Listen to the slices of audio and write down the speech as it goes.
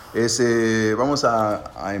Vamos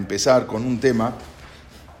a empezar con un tema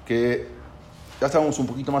que ya estábamos un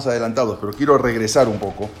poquito más adelantados, pero quiero regresar un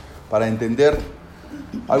poco para entender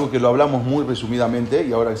algo que lo hablamos muy resumidamente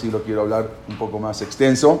y ahora sí lo quiero hablar un poco más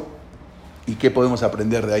extenso y qué podemos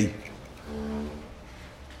aprender de ahí.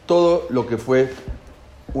 Todo lo que fue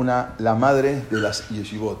la madre de las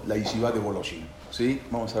Yeshivot, la Yeshiva De Voloshin, ¿sí?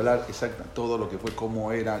 Vamos a hablar exactamente todo lo que fue,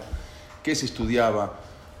 cómo era, qué se estudiaba,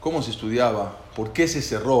 cómo se estudiaba, por qué se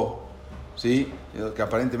cerró, ¿sí? Que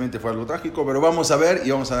aparentemente fue algo trágico, pero vamos a ver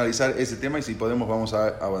y vamos a analizar ese tema y si podemos vamos a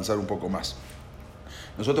avanzar un poco más.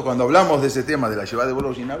 Nosotros cuando hablamos de ese tema de la Yeshiva De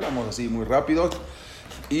Voloshin hablamos así muy rápido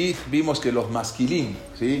y vimos que los masquilín,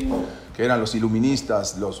 ¿sí? Que eran los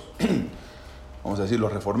iluministas, vamos a decir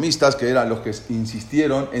los reformistas, que eran los que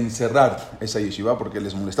insistieron en cerrar esa yeshiva porque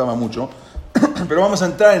les molestaba mucho. Pero vamos a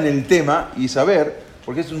entrar en el tema y saber,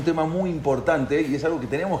 porque es un tema muy importante y es algo que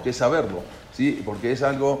tenemos que saberlo, ¿sí? Porque es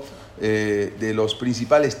algo de los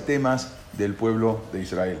principales temas del pueblo de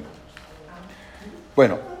Israel.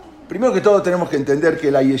 Bueno, primero que todo tenemos que entender que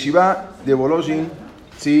la Yeshiva de Voloshin,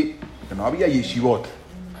 sí, que no había Yeshivot.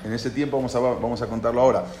 En ese tiempo vamos a contarlo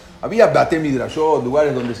ahora. Había Bate Midrashot,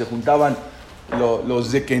 lugares donde se juntaban los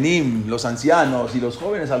zekenim, los ancianos y los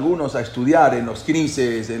jóvenes, algunos a estudiar en los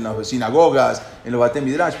knises, en las sinagogas, en los Bate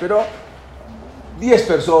Midrash, pero 10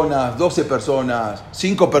 personas, 12 personas,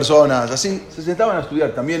 5 personas, así se sentaban a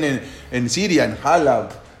estudiar. También en Siria, en Halab,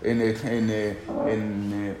 en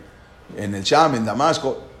el Sham, en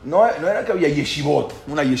Damasco. No era que había yeshivot,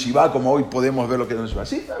 una yeshiva como hoy podemos ver lo que es una yeshiva.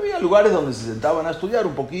 Sí, había lugares donde se sentaban a estudiar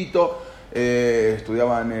un poquito,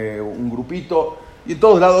 estudiaban un grupito, y en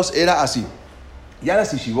todos lados era así. Ya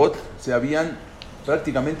las yeshivot se habían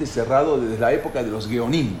prácticamente cerrado desde la época de los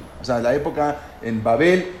Geonim, o sea, la época en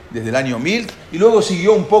Babel, desde el año 1000, y luego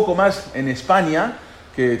siguió un poco más en España,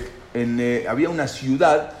 que había una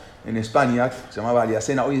ciudad en España, se llamaba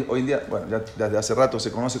Aliacena, hoy en día, bueno, ya desde hace rato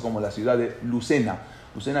se conoce como la ciudad de Lucena.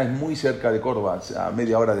 Lucena es muy cerca de Córdoba, a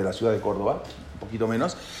media hora de la ciudad de Córdoba, un poquito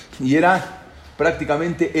menos, y era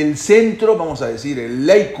prácticamente el centro, vamos a decir, el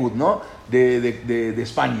Likud, ¿no? de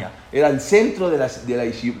España. Era el centro de la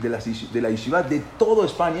yeshiva de toda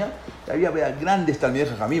España. Había grandes talmidei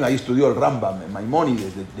jajamim, ahí estudió el Rambam,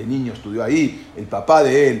 Maimónides, de niño estudió ahí, el papá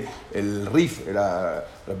de él, el Rif, era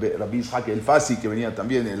Rabbi Ishaq el Fasi, que venía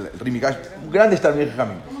también, el Rimikash, grandes talmidei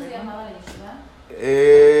jajamim. ¿Cómo se llamaba la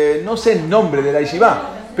yeshiva? No sé el nombre de la yeshiva,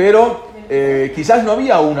 pero quizás no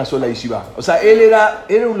había una sola yeshiva. O sea, era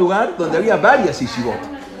un lugar donde había varias yeshivot,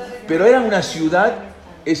 pero era una ciudad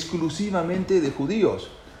exclusivamente de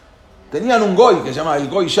judíos. Tenían un goy que se llama el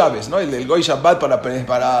goy Shabes, ¿no? El goy Shabbat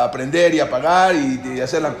para aprender y apagar y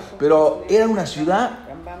hacerla. Pero era una ciudad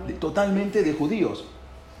totalmente de judíos.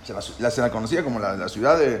 Se la conocía como la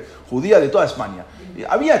ciudad judía de toda España.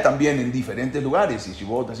 Había también en diferentes lugares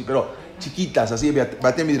yeshivot, así, pero chiquitas, así,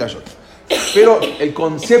 Bate Midrashot. Pero el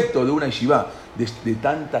concepto de una yeshiva, de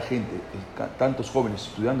tanta gente, tantos jóvenes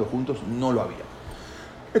estudiando juntos, no lo había.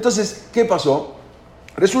 Entonces, ¿qué pasó?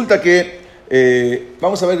 Resulta que,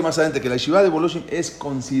 vamos a ver más adelante, que la Yeshiva de Voloshin es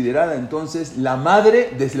considerada entonces la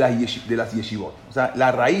madre de las Yeshivot. O sea,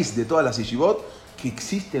 la raíz de todas las Yeshivot que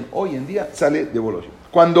existen hoy en día sale de Voloshin.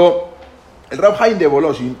 Cuando el Rab Haim de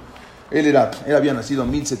Voloshin, él había nacido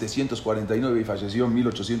en 1749 y falleció en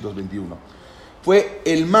 1821. Fue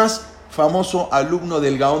el más famoso alumno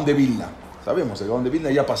del Gaón de Vilna. Sabemos, el Gaón de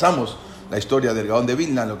Vilna, ya pasamos la historia del Gaón de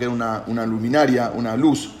Vilna, lo que era una luminaria, una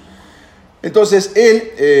luz. Entonces,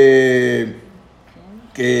 él,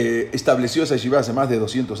 que estableció esa yeshiva hace más de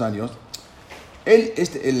 200 años,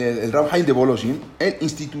 el Rab Haim de Voloshin, él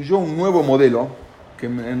instituyó un nuevo modelo, que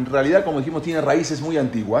en realidad, como dijimos, tiene raíces muy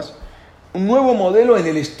antiguas, un nuevo modelo en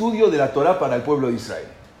el estudio de la Torá para el pueblo de Israel.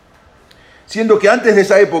 Siendo que antes de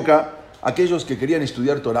esa época, aquellos que querían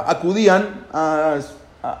estudiar Torá acudían a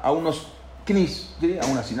unos knis, ¿sí? A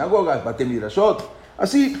unas sinagogas, Bate Midrashot,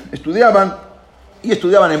 así estudiaban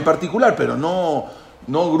en particular, pero no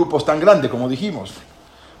grupos tan grandes como dijimos.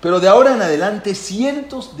 Pero de ahora en adelante,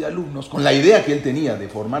 cientos de alumnos, con la idea que él tenía de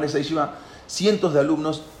formar esa yeshiva, cientos de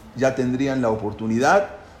alumnos ya tendrían la oportunidad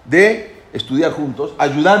de estudiar juntos,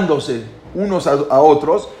 ayudándose unos a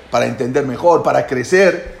otros para entender mejor, para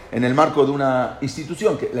crecer en el marco de una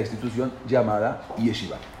institución, que la institución llamada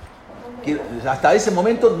Yeshiva. Que hasta ese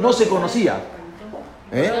momento no se conocía.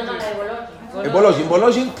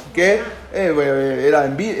 Voloshin, que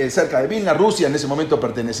era cerca de Vilna, Rusia, en ese momento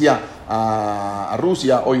pertenecía a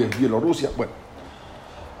Rusia, hoy es Bielorrusia. Bueno,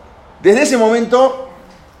 desde ese momento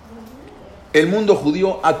el mundo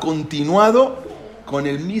judío ha continuado con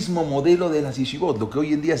el mismo modelo de las Yeshivot, lo que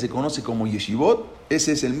hoy en día se conoce como Yeshivot.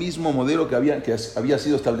 Ese es el mismo modelo que había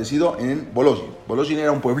sido establecido en Voloshin. Voloshin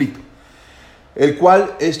era un pueblito, el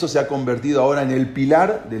cual esto se ha convertido ahora en el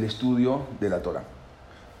pilar del estudio de la Torah.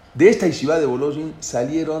 De esta Yeshiva de Voloshin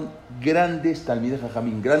salieron grandes Talmidei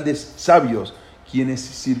Jajamim, grandes sabios, quienes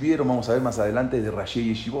sirvieron, vamos a ver más adelante, de Rashei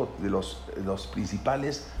Yeshivot, de los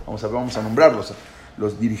principales, vamos a nombrarlos,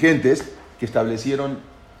 los dirigentes que establecieron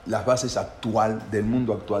las bases del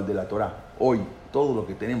mundo actual de la Torah. Hoy, todo lo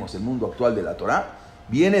que tenemos, el mundo actual de la Torah,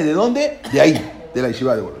 viene ¿de dónde? De ahí, de la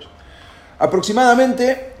Yeshiva de Voloshin.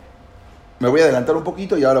 Aproximadamente, me voy a adelantar un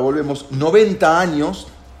poquito y ahora volvemos, 90 años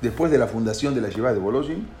después de la fundación de la Yeshiva de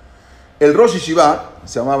Voloshin, el Rosh Yeshiva,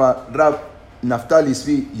 se llamaba Rab Naftali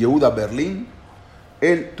Zvi Yehuda Berlin,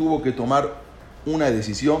 él tuvo que tomar una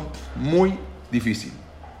decisión muy difícil.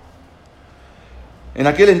 En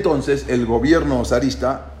aquel entonces, el gobierno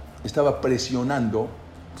zarista estaba presionando,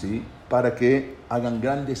 ¿sí?, para que hagan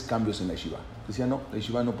grandes cambios en la Yeshiva. Decía, no, la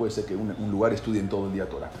Yeshiva no puede ser que un lugar estudie todo el día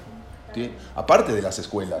Torah, ¿sí? Aparte de las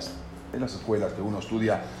escuelas, en las escuelas que uno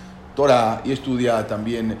estudia Torah y estudia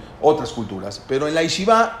también otras culturas, pero en la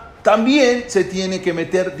Yeshiva también se tiene que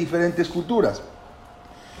meter diferentes culturas.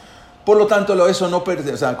 Por lo tanto, eso no,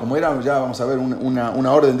 o sea, como era, ya vamos a ver,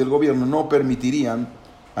 una orden del gobierno, no permitirían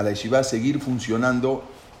a la Yeshiva seguir funcionando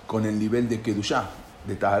con el nivel de Kedushá,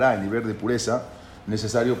 de Tahará, el nivel de pureza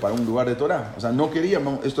necesario para un lugar de Torah. O sea, no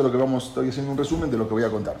queríamos, esto es lo que estoy haciendo un resumen de lo que voy a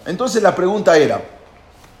contar. Entonces la pregunta era,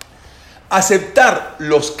 ¿aceptar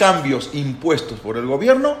los cambios impuestos por el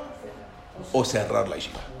gobierno o cerrar la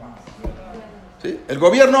Yeshiva? ¿Sí? El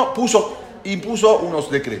gobierno impuso unos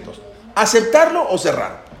decretos. ¿Aceptarlo o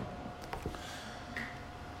cerrar?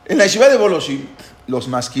 En la Yeshiva de Voloshin, los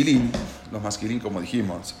masquilín, como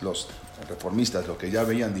dijimos, los reformistas, los que ya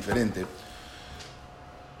veían diferente,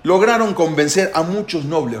 lograron convencer a muchos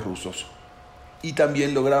nobles rusos y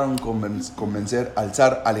también lograron convencer al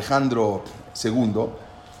zar Alejandro II,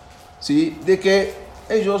 ¿sí?, de que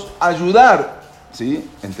ellos ayudar, ¿sí?,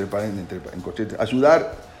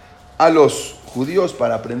 ayudar a los judíos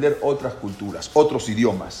para aprender otras culturas, otros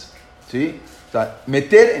idiomas, ¿sí? O sea,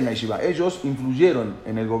 meter en la Yeshiva. Ellos influyeron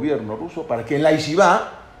en el gobierno ruso para que en la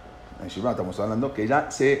Yeshiva estamos hablando, que ya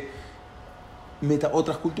se meta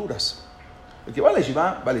otras culturas. El que va a la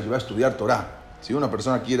Yeshiva a estudiar Torah. Si una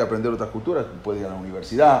persona quiere aprender otras culturas, puede ir a la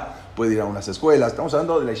universidad, puede ir a unas escuelas. Estamos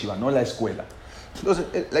hablando de la Yeshiva, no la escuela. Entonces,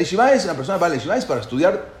 la Yeshiva una persona va a la Yeshiva es para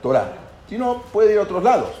estudiar Torah. Si no, puede ir a otros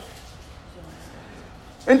lados.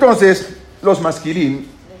 Entonces, los masquilín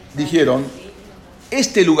dijeron,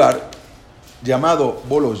 este lugar llamado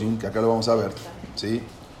Voloshin, que acá lo vamos a ver, ¿sí?,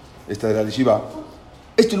 esta de la Yeshiva,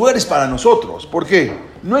 este lugar es para nosotros. ¿Por qué?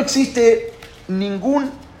 No existe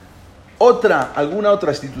alguna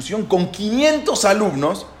otra institución con 500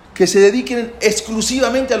 alumnos que se dediquen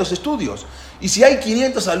exclusivamente a los estudios. Y si hay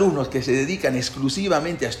 500 alumnos que se dedican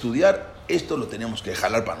exclusivamente a estudiar, esto lo tenemos que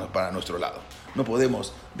jalar para nuestro lado. No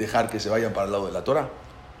podemos dejar que se vayan para el lado de la Torah.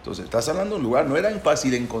 Entonces, estás hablando de un lugar, no era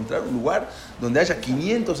fácil encontrar un lugar donde haya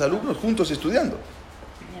 500 alumnos juntos estudiando.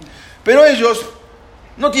 Pero ellos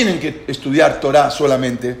no tienen que estudiar Torah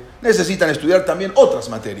solamente, necesitan estudiar también otras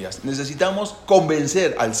materias. Necesitamos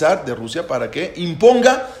convencer al zar de Rusia para que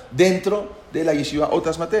imponga dentro de la yeshiva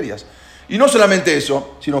otras materias. Y no solamente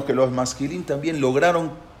eso, sino que los masquilín también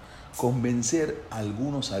lograron convencer a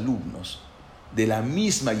algunos alumnos de la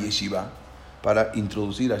misma yeshiva para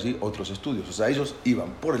introducir allí otros estudios. O sea, ellos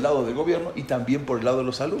iban por el lado del gobierno y también por el lado de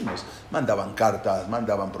los alumnos. Mandaban cartas,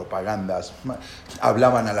 mandaban propagandas,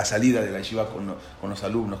 hablaban a la salida de la yeshiva con los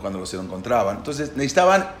alumnos cuando los se lo encontraban. Entonces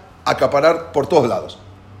necesitaban acaparar por todos lados.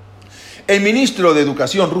 El ministro de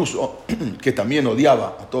Educación ruso, que también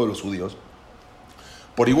odiaba a todos los judíos,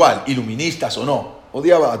 por igual, iluministas o no,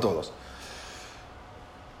 odiaba a todos.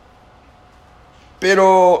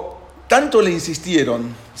 Pero tanto le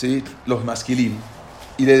insistieron, ¿sí?, los masquilín,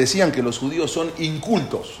 y le decían que los judíos son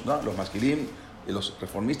incultos, ¿no? Los masquilín, los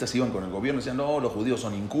reformistas iban con el gobierno y decían, no, los judíos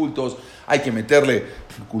son incultos, hay que meterle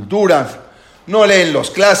cultura, no leen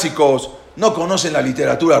los clásicos, no conocen la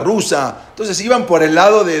literatura rusa. Entonces iban por el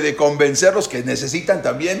lado de convencerlos que necesitan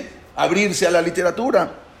también abrirse a la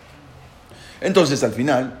literatura. Entonces al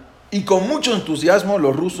final, y con mucho entusiasmo,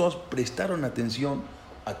 los rusos prestaron atención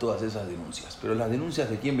a todas esas denuncias. Pero las denuncias,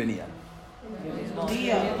 ¿de quién venían?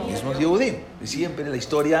 Mismos Yehudim. Siempre la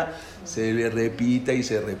historia se repite y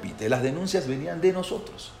se repite. Las denuncias venían de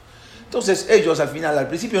nosotros. Entonces ellos al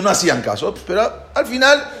principio no hacían caso, pero al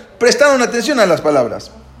final prestaron atención a las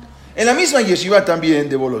palabras. En la misma yeshiva también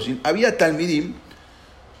de Voloshin había talmidim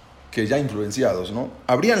que ya influenciados, ¿no?,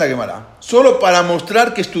 abrían la Gemara solo para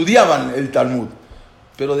mostrar que estudiaban el Talmud.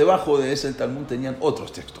 pero debajo de ese Talmud tenían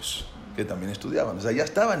otros textos que también estudiaban. O sea, ya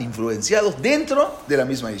estaban influenciados dentro de la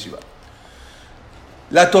misma yeshiva.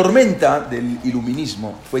 La tormenta del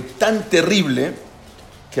iluminismo fue tan terrible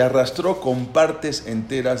que arrastró con partes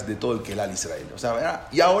enteras de todo el Kelal Israel. O sea,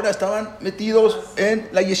 y ahora estaban metidos en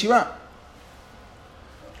la yeshiva.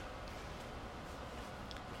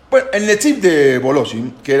 Bueno, el Netziv de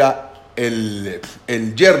Voloshin, que era el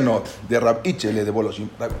yerno de Rab Ichele de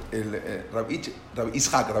Voloshin, Rab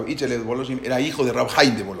Ichele de Voloshin, era hijo de Rab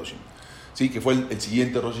Haim de Voloshin, ¿sí? Que fue el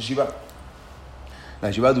siguiente Rosh Yeshiva. La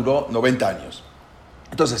yeshiva duró 90 años.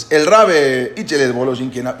 Entonces, el Rab Ichele de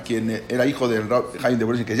Voloshin, quien era hijo del Rab Haim de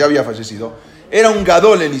Voloshin, que ya había fallecido, era un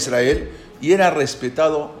gadol en Israel y era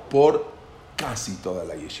respetado por casi toda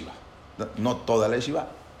la yeshiva. No toda la yeshiva,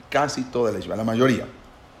 casi toda la yeshiva, la mayoría.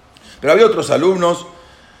 Pero había otros alumnos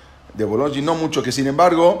de Voloshin, no mucho, que sin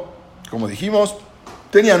embargo, como dijimos,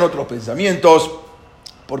 tenían otros pensamientos,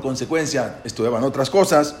 por consecuencia estudiaban otras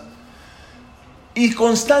cosas, y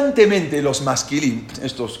constantemente los masquilim,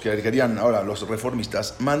 estos que querían ahora los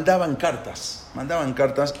reformistas, mandaban cartas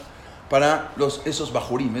para esos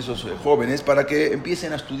bajurim, esos jóvenes, para que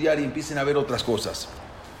empiecen a estudiar y empiecen a ver otras cosas.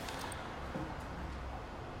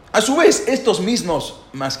 A su vez, estos mismos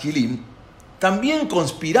masquilim también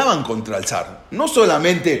conspiraban contra el zar. No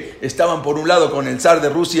solamente estaban por un lado con el zar de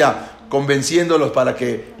Rusia convenciéndolos para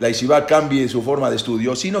que la yeshiva cambie su forma de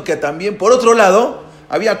estudio, sino que también por otro lado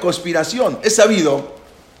había conspiración. Es sabido,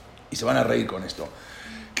 y se van a reír con esto,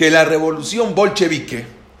 que la revolución bolchevique,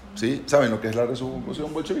 ¿sí? ¿Saben lo que es la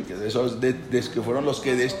revolución bolchevique? Esos que fueron los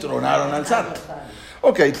que destronaron al zar.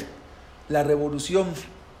 Ok, la revolución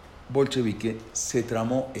bolchevique se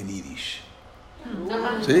tramó en Yiddish,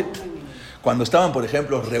 ¿sí? Cuando estaban, por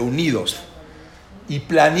ejemplo, reunidos y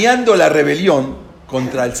planeando la rebelión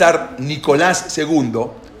contra el zar Nicolás II,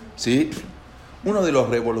 ¿sí? Uno de los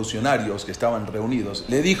revolucionarios que estaban reunidos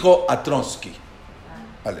le dijo a Trotsky,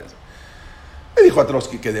 ¿vale? Le dijo a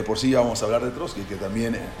Trotsky, que de por sí vamos a hablar de Trotsky, que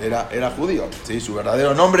también era judío, ¿sí? Su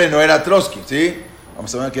verdadero nombre no era Trotsky, ¿sí?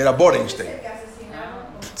 Vamos a ver que era Borenstein.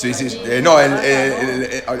 Sí,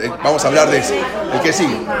 vamos a hablar de ese, el que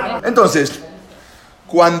sigue. Entonces,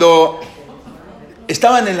 cuando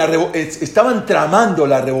estaban tramando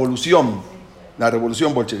la revolución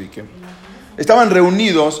bolchevique, estaban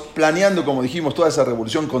reunidos planeando, como dijimos, toda esa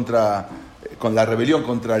revolución con la rebelión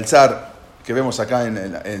contra el zar que vemos acá en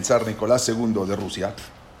el zar Nicolás II de Rusia.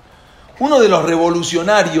 Uno de los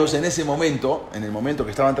revolucionarios en ese momento, en el momento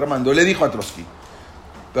que estaban tramando, le dijo a Trotsky: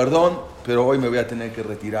 perdón, pero hoy me voy a tener que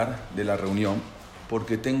retirar de la reunión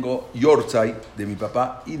porque tengo yortzeit de mi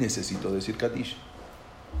papá y necesito decir Kaddish.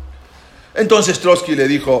 Entonces Trotsky le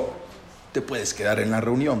dijo: te puedes quedar en la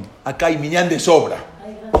reunión, acá hay minyan de sobra.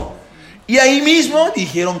 Y ahí mismo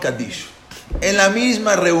dijeron Kaddish, en la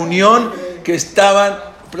misma reunión que estaban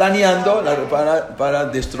planeando para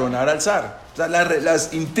destronar al zar. O sea,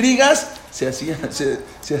 las intrigas se hacían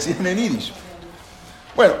en Yiddish.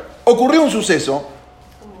 Bueno, ocurrió un suceso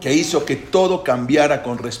que hizo que todo cambiara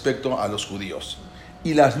con respecto a los judíos,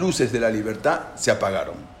 y las luces de la libertad se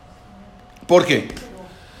apagaron. ¿Por qué?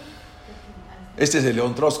 Este es el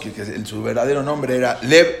León Trotsky, que su verdadero nombre era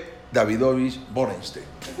Lev Davidovich Borenstein.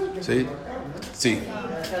 ¿Sí? Sí.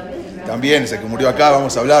 También se que murió acá,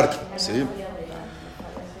 vamos a hablar. ¿Sí?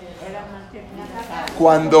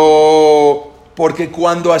 Porque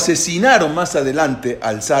cuando asesinaron más adelante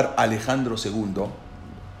al zar Alejandro II,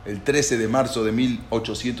 el 13 de marzo de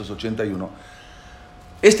 1881,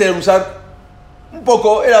 este era un zar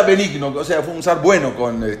era benigno, o sea, fue un zar bueno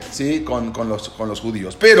con los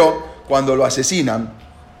judíos. Pero cuando lo asesinan,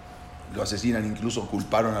 incluso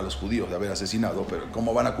culparon a los judíos de haber asesinado. Pero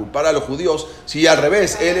 ¿cómo van a culpar a los judíos si al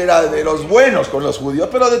revés, él era de los buenos con los judíos?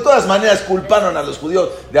 Pero de todas maneras culparon a los judíos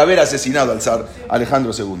de haber asesinado al zar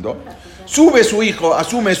Alejandro II. Asume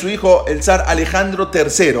su hijo el zar Alejandro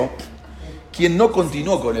III, quien no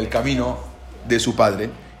continuó con el camino de su padre,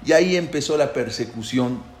 y ahí empezó la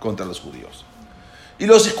persecución contra los judíos. Y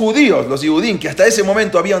los judíos, los Yehudim, que hasta ese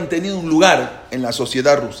momento habían tenido un lugar en la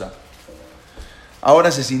sociedad rusa, ahora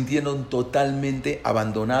se sintieron totalmente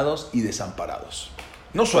abandonados y desamparados.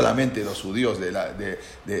 No solamente los judíos de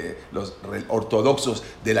los ortodoxos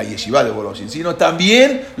de la Yeshiva De Voloshin, sino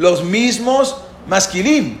también los mismos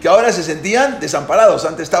masquilim, que ahora se sentían desamparados.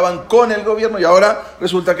 Antes estaban con el gobierno y ahora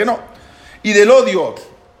resulta que no. Y del odio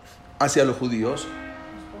hacia los judíos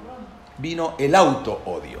vino el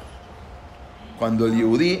auto-odio, cuando el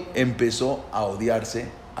Yehudí empezó a odiarse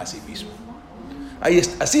a sí mismo.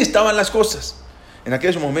 Así estaban las cosas. En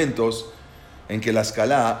aquellos momentos en que la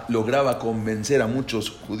Escalá lograba convencer a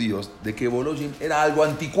muchos judíos de que Voloshin era algo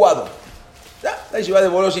anticuado. la Yeshiva de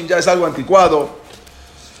Voloshin ya es algo anticuado.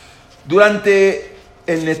 Durante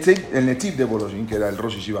el Netiv de Voloshin, que era el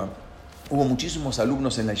Rosh Yeshiva, hubo muchísimos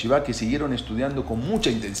alumnos en la Yeshiva que siguieron estudiando con mucha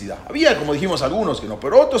intensidad. Había, como dijimos, algunos que no,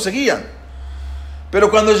 pero otros seguían. Pero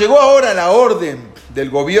cuando llegó ahora la orden del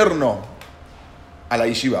gobierno a la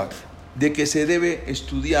Yeshiva de que se debe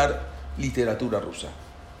estudiar literatura rusa,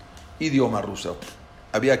 idioma ruso,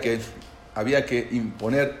 había que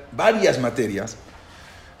imponer varias materias.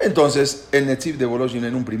 Entonces el Netiv de Voloshin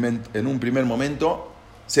en un primer momento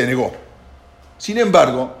se negó. Sin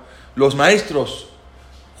embargo, los maestros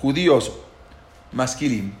judíos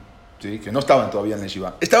maskilim, ¿sí?, que no estaban todavía en la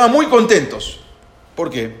Yeshiva, estaban muy contentos. ¿Por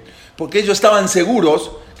qué? Porque ellos estaban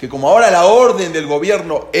seguros que como ahora la orden del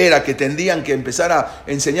gobierno era que tendrían que empezar a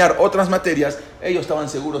enseñar otras materias, ellos estaban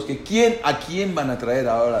seguros que ¿a quién van a traer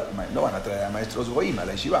ahora? No van a traer a maestros goim a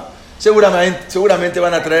la Yeshiva. Seguramente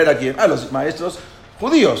van a traer ¿a quién? A los maestros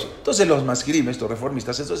judíos. Entonces los maskilim, estos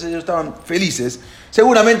reformistas, entonces ellos estaban felices.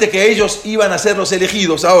 Seguramente que ellos iban a ser los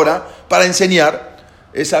elegidos ahora para enseñar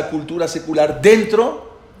esa cultura secular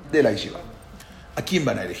dentro de la Yeshiva. ¿A quién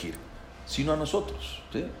van a elegir? Sino a nosotros,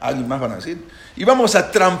 ¿sí? Alguien más van a decir. Y vamos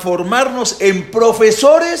a transformarnos en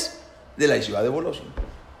profesores de la Yeshiva de Voloshin.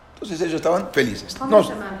 Entonces ellos estaban felices. ¿Cómo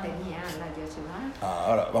se mantenía la Yeshiva?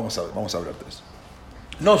 Ahora vamos a hablar de eso.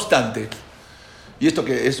 No obstante, y esto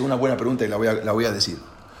que es una buena pregunta y la voy a decir.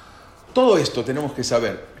 Todo esto tenemos que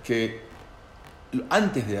saber que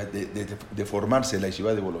antes de formarse la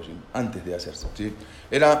Yeshiva de Voloshin, antes de hacerse, ¿sí?,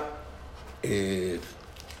 era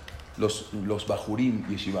los bajurim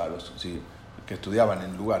yeshivaros, ¿sí?, que estudiaban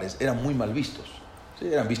en lugares, eran muy mal vistos, ¿sí?,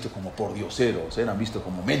 eran vistos como pordioseros, eran vistos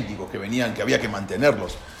como mendigos que venían, que había que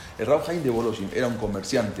mantenerlos. El Rav Haim de Voloshin era un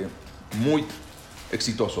comerciante muy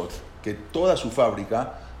exitoso, que toda su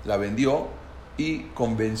fábrica la vendió y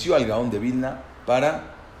convenció al Gaón de Vilna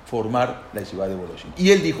para formar la Yeshiva de Voloshin. Y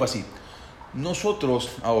él dijo así: nosotros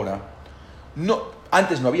ahora,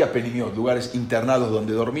 antes no había penimiot, lugares internados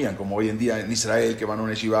donde dormían, como hoy en día en Israel, que van a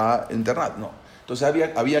una yeshiva internada, no. Entonces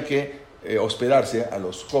había que hospedarse a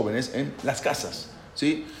los jóvenes en las casas,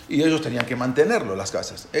 ¿sí? Y ellos tenían que mantenerlo, las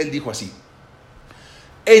casas. Él dijo así: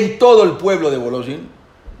 en todo el pueblo de Voloshin,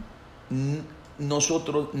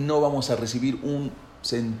 nosotros no vamos a recibir un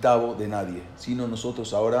centavo de nadie, sino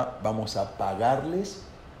nosotros ahora vamos a pagarles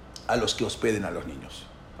a los que hospeden a los niños,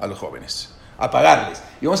 a los jóvenes. A pagarles.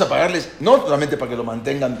 Y vamos a pagarles no solamente para que lo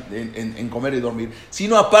mantengan en comer y dormir,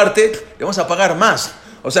 sino aparte le vamos a pagar más.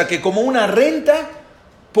 O sea que como una renta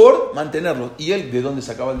por mantenerlos. ¿Y él de dónde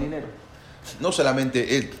sacaba el dinero? No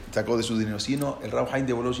solamente él sacó de su dinero, sino el Rav Haim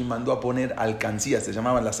de Voloshin mandó a poner alcancías, se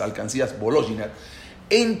llamaban las alcancías Voloshiner,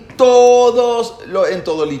 en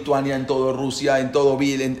todo Lituania, en todo Rusia, en todo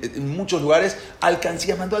Vil, en muchos lugares,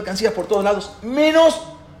 mandó alcancías por todos lados, menos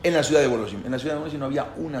en la ciudad de Voloshin. En la ciudad de Voloshin no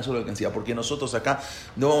había una sola alcancía, porque nosotros acá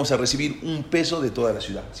no vamos a recibir un peso de toda la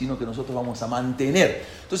ciudad, sino que nosotros vamos a mantener.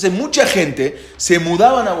 Entonces mucha gente se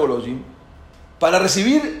mudaban a Voloshin para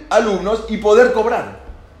recibir alumnos y poder cobrar.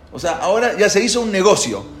 O sea, ahora ya se hizo un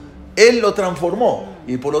negocio. Él lo transformó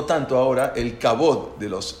y por lo tanto ahora el kabod de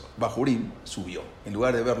los bajurim subió. En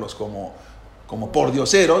lugar de verlos como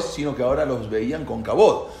pordioseros, sino que ahora los veían con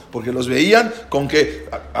kabod, porque los veían con que,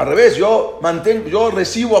 al revés, yo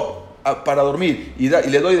recibo para dormir y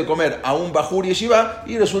le doy de comer a un bajur yeshiva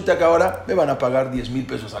y resulta que ahora me van a pagar 10,000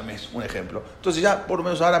 pesos al mes, un ejemplo. Entonces ya por lo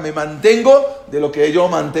menos ahora me mantengo de lo que yo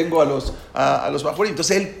mantengo a los bajurim.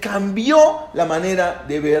 Entonces él cambió la manera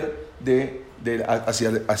de ver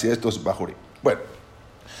hacia estos bajurim. Bueno,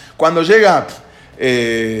 cuando llega,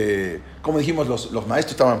 como dijimos, los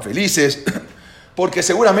maestros estaban felices, porque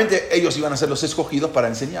seguramente ellos iban a ser los escogidos para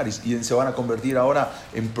enseñar y se van a convertir ahora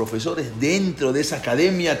en profesores dentro de esa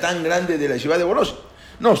academia tan grande de la Yeshiva de Voloshin.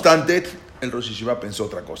 No obstante, el Rosh Yeshiva pensó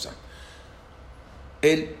otra cosa.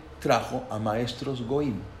 Él trajo a maestros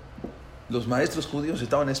goim. Los maestros judíos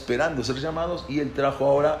estaban esperando ser llamados y él trajo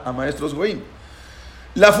ahora a maestros goim.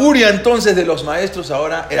 La furia entonces de los maestros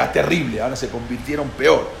ahora era terrible, ahora se convirtieron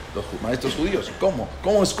peor los maestros judíos.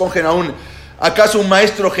 ¿Cómo escogen a acaso un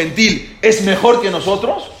maestro gentil es mejor que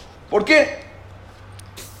nosotros? ¿Por qué?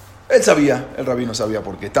 El rabino sabía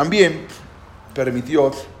por qué. También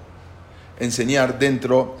permitió enseñar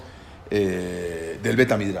dentro del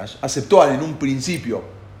Bet HaMidrash. Aceptó en un principio,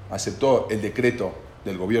 el decreto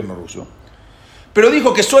del gobierno ruso, pero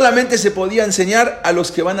dijo que solamente se podía enseñar a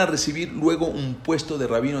los que van a recibir luego un puesto de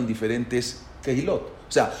rabino en diferentes kehilot.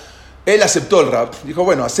 O sea, él aceptó el rab, dijo,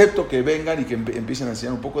 bueno, acepto que vengan y que empiecen a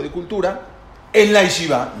enseñar un poco de cultura en la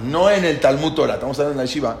yeshiva, no en el Talmud Torah, estamos hablando de la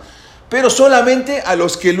yeshiva, pero solamente a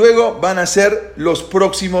los que luego van a ser los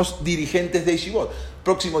próximos dirigentes de Yeshivot.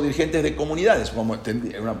 próximos dirigentes de comunidades.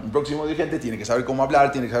 Un próximo dirigente tiene que saber cómo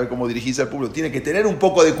hablar, tiene que saber cómo dirigirse al público, tiene que tener un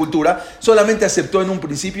poco de cultura. Solamente aceptó en un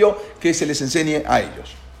principio que se les enseñe a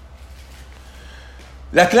ellos.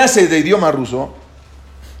 La clase de idioma ruso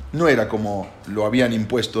no era como lo habían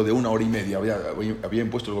impuesto de 1 hora y media, había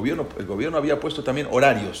impuesto el gobierno había puesto también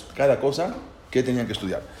horarios, cada cosa que tenían que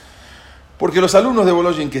estudiar. Porque los alumnos de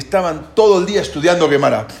Voloshin que estaban todo el día estudiando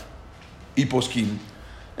Gemara y Poskim,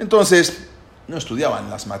 entonces no estudiaban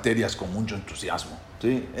las materias con mucho entusiasmo,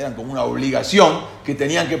 ¿sí? Eran como una obligación que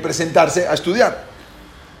tenían que presentarse a estudiar.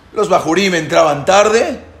 Los bajurim entraban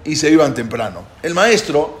tarde y se iban temprano. El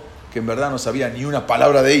maestro, que en verdad no sabía ni una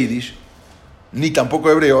palabra de Yiddish, ni tampoco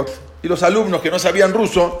hebreo, y los alumnos que no sabían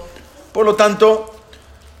ruso, por lo tanto,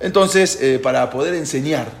 entonces, para poder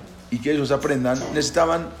enseñar y que ellos aprendan,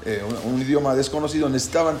 necesitaban, un idioma desconocido,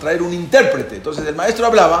 necesitaban traer un intérprete. Entonces el maestro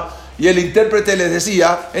hablaba y el intérprete les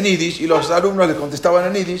decía en Yiddish y los alumnos les contestaban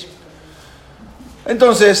en Yiddish.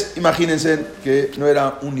 Entonces, imagínense que no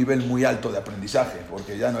era un nivel muy alto de aprendizaje,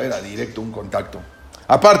 porque ya no era directo un contacto.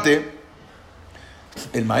 Aparte,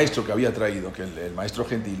 el maestro que había traído, que el maestro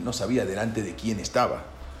gentil, no sabía delante de quién estaba.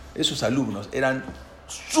 Esos alumnos eran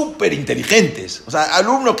súper inteligentes, o sea,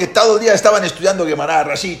 alumnos que todo el día estaban estudiando Gemara,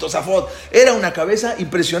 Rashi, Tosafot. Era una cabeza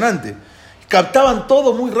impresionante. Captaban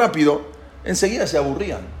todo muy rápido, enseguida se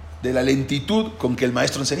aburrían de la lentitud con que el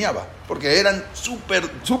maestro enseñaba, porque eran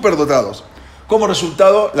súper dotados. Como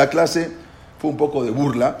resultado, la clase fue un poco de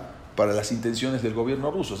burla para las intenciones del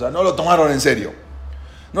gobierno ruso, o sea, no lo tomaron en serio.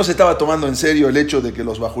 No se estaba tomando en serio el hecho de que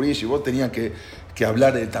los Bajurí Yeshivot tenían que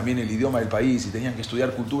hablar también el idioma del país y tenían que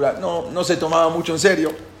estudiar cultura. No se tomaba mucho en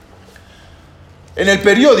serio. En el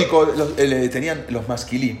periódico tenían los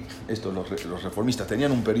masquilí, los reformistas,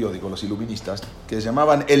 tenían un periódico, los iluministas, que se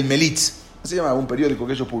llamaban El Melitz. Se llamaba un periódico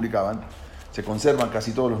que ellos publicaban. Se conservan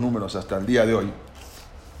casi todos los números hasta el día de hoy.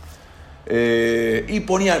 Y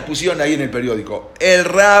pusieron ahí en el periódico: el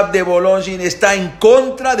Rab de Voloshin está en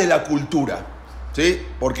contra de la cultura, ¿sí?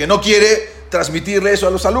 Porque no quiere transmitirle eso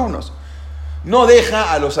a los alumnos. No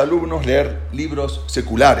deja a los alumnos leer libros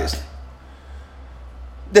seculares.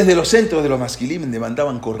 Desde los centros de los masquilim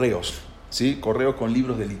demandaban correos, ¿sí? Correos con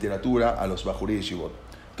libros de literatura a los Bajurí Yeshivot.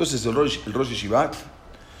 Entonces el Rosh Yeshiva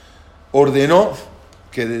ordenó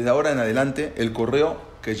que desde ahora en adelante el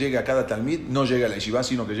correo que llegue a cada talmid no llegue a la yeshiva,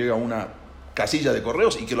 sino que llegue a una casilla de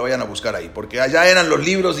correos y que lo vayan a buscar ahí. Porque allá eran los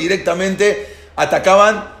libros directamente,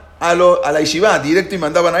 atacaban a la yeshiva directo y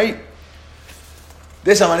mandaban ahí.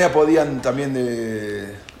 De esa manera podían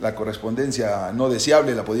también la correspondencia no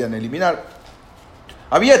deseable la podían eliminar.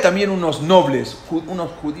 Había también unos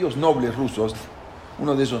judíos nobles rusos.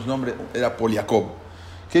 Uno de esos nombres era Poliakov,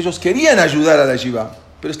 que ellos querían ayudar a la yeshiva,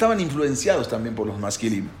 pero estaban influenciados también por los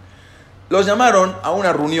masquilim. Los llamaron a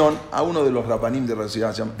una reunión a uno de los rabanim de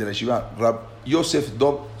la yeshiva, Rab Yosef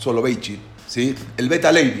Dov Soloveitchik, ¿sí? El Bet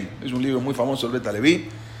Alevi, es un libro muy famoso, el Bet Alevi,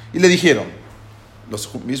 y le dijeron,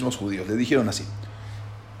 los mismos judíos, le dijeron así: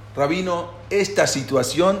 Rabino, esta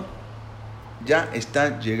situación ya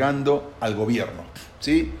está llegando al gobierno,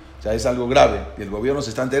 ¿sí? Ya es algo grave, y el gobierno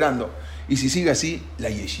se está enterando, y si sigue así, la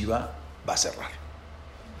yeshiva va a cerrar.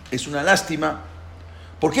 Es una lástima.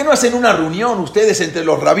 ¿Por qué no hacen una reunión ustedes entre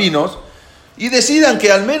los rabinos y decidan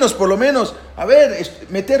que al menos, por lo menos, a ver,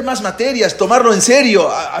 meter más materias, tomarlo en serio,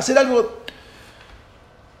 hacer algo?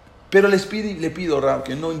 Pero le pido, Rab,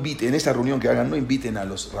 que no inviten, en esta reunión que hagan, no inviten a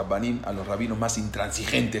los rabinos más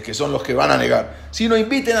intransigentes, que son los que van a negar, sino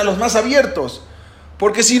inviten a los más abiertos,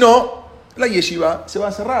 porque si no, la yeshiva se va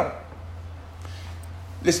a cerrar.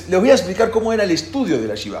 Les voy a explicar cómo era el estudio de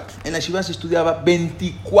la yeshiva. En la yeshiva se estudiaba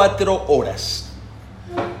 24 horas.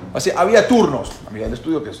 O sea, había turnos, había el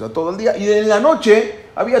estudio que se estudia todo el día, y en la noche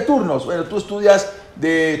había turnos. Bueno, tú estudias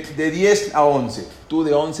de 10 a 11, tú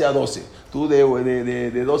de 11 a 12, tú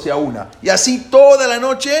de 12 a 1. Y así toda la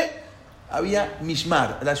noche había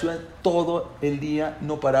mishmar. La yeshiva todo el día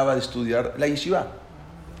no paraba de estudiar la yeshiva.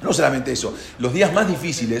 No solamente eso, los días más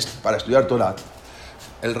difíciles para estudiar Torah,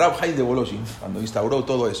 el Rab Yeshiva De Voloshin, cuando instauró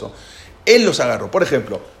todo eso, él los agarró. Por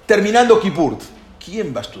ejemplo, terminando Kippur.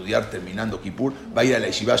 ¿Quién va a estudiar terminando Kippur? Va a ir a la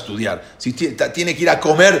yeshiva a estudiar. Si tiene que ir a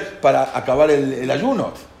comer para acabar el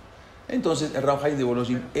ayuno. Entonces el Rab Yeshiva De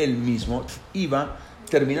Voloshin, él mismo, iba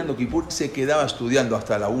terminando Kippur, se quedaba estudiando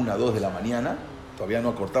hasta la 1, 2 de la mañana, todavía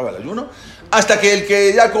no cortaba el ayuno, hasta que el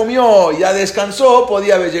que ya comió, ya descansó,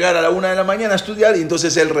 podía llegar a la 1 de la mañana a estudiar, y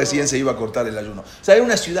entonces él recién se iba a cortar el ayuno. O sea, era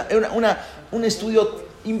un estudio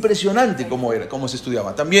impresionante cómo se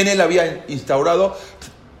estudiaba. También él había instaurado,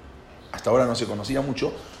 hasta ahora no se conocía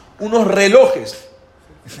mucho, unos relojes.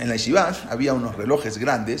 En la yeshiva había unos relojes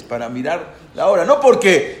grandes para mirar la hora. No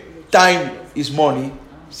porque time is money,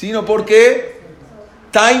 sino porque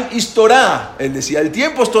time is Torah. Él decía, el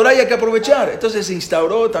tiempo es Torah y hay que aprovechar. Entonces se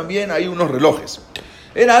instauró también ahí unos relojes.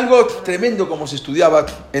 Era algo tremendo como se estudiaba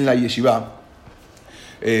en la Yeshiva.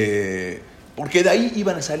 Porque de ahí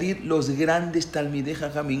iban a salir los grandes Talmidei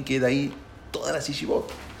Jajamim, que de ahí todas las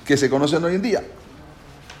Yeshivot que se conocen hoy en día.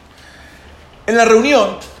 En la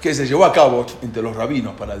reunión que se llevó a cabo entre los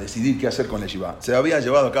rabinos para decidir qué hacer con la Yeshiva, se había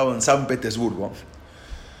llevado a cabo en San Petersburgo.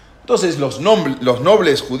 Entonces los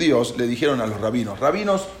nobles judíos le dijeron a los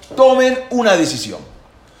rabinos, tomen una decisión.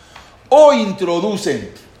 O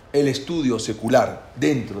introducen el estudio secular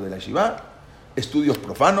dentro de la Yeshiva, estudios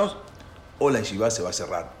profanos, o la Yeshiva se va a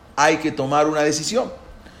cerrar. Hay que tomar una decisión.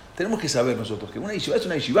 Tenemos que saber nosotros que una Yeshiva es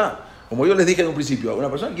una Yeshiva. Como yo les dije en un principio, una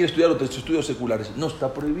persona que quiere estudiar otros estudios seculares, no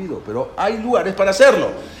está prohibido, pero hay lugares para hacerlo.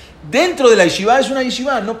 Dentro de la Yeshiva es una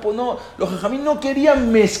Yeshiva. Los jajamim no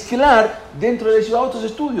querían mezclar dentro de la Yeshiva otros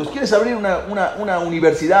estudios. ¿Quieres abrir una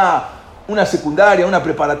universidad, una secundaria, una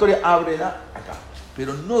preparatoria? Ábrela acá.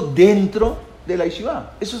 Pero no dentro de la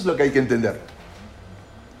Yeshiva. Eso es lo que hay que entender.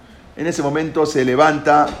 En ese momento se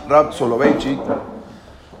levanta Rab Soloveitchik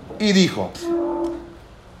y dijo,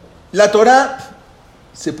 la Torah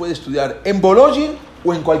se puede estudiar en Voloshin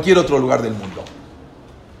o en cualquier otro lugar del mundo.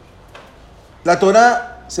 La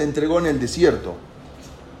Torah se entregó en el desierto.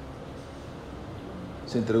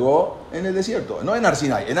 Se entregó en el desierto, no en Har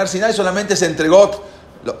Sinai. En Har Sinai solamente se entregó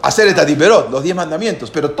hacer et adiberot, los 10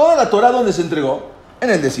 mandamientos. Pero toda la Torah, ¿dónde se entregó?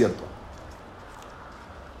 En el desierto.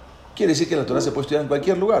 Quiere decir que la Torah se puede estudiar en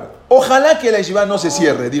cualquier lugar. Ojalá que la Yeshiva no se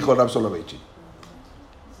cierre, dijo Rab Soloveitchik.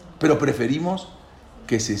 Pero preferimos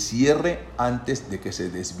que se cierre antes de que se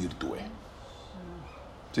desvirtúe.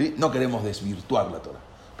 ¿Sí? No queremos desvirtuar la Torah,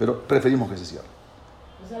 pero preferimos que se cierre.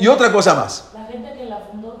 O sea, y otra cosa más. ¿La gente que la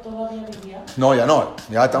fundó todavía vivía? No, ya no.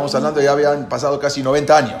 Ya estamos hablando, ya habían pasado casi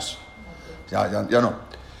 90 años. Ya no.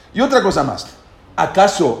 Y otra cosa más.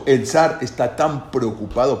 ¿Acaso el zar está tan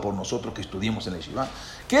preocupado por nosotros que estudiemos en la Yeshiva?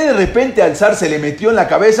 ¿Que de repente al zar se le metió en la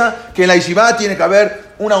cabeza que en la Yeshiva tiene que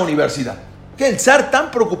haber una universidad? ¿Que el zar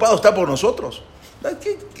tan preocupado está por nosotros?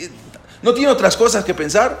 ¿No tiene otras cosas que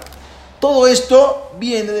pensar? Todo esto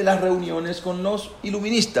viene de las reuniones con los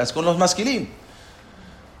iluministas, con los masquilim,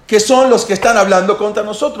 que son los que están hablando contra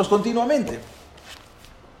nosotros continuamente.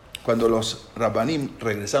 Cuando los rabbanim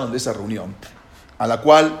regresaron de esa reunión, a la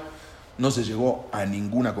cual no se llegó a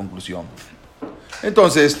ninguna conclusión,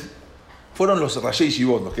 entonces fueron los Rashei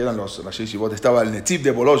Yeshivot, los que eran los Rashei Yeshivot. Estaba el Yeshiva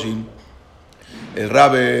De Voloshin, el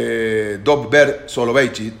Rabbe Dov Ber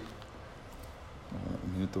Soloveitchik.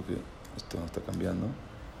 Un minuto que esto no está cambiando.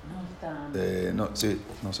 No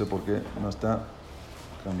sé por qué no está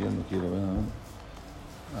cambiando. Quiero ver.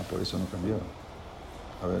 Por eso no cambió.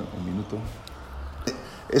 A ver, un minuto.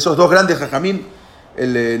 Esos dos grandes jajamim,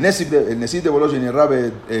 el Yeshiva De Voloshin y el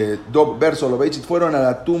Rabbe Dov Ber Soloveitchik, fueron a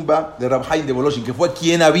la tumba de Rab Haim de Voloshin, que fue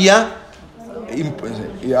quien había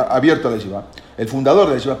abierto la Yeshiva, el fundador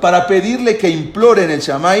de la Yeshiva, para pedirle que implore en el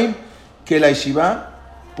Shamaim que la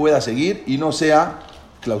Yeshiva pueda seguir y no sea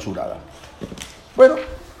clausurada. Bueno,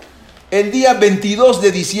 el día 22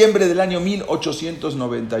 de diciembre del año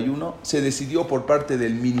 1891 se decidió por parte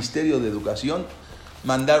del Ministerio de Educación,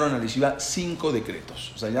 mandaron a la Yeshiva 5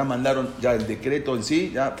 decretos. O sea, ya mandaron, ya el decreto en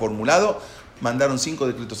sí, ya formulado, mandaron 5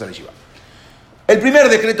 decretos a la Yeshiva. El primer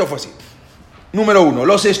decreto fue así. Número 1,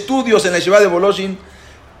 los estudios en la Yeshiva de Voloshin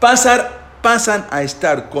pasan a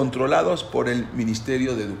estar controlados por el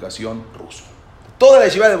Ministerio de Educación ruso. Toda la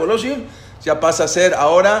Yeshiva de Voloshin ya pasa a ser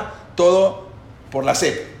ahora todo por la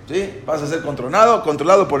Serie, ¿sí? Pasa a ser controlado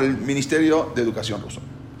por el Ministerio de Educación ruso.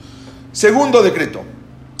 Segundo decreto,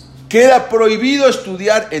 queda prohibido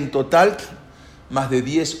estudiar en total más de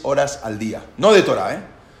 10 horas al día. No de Torah,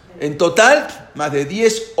 En total, más de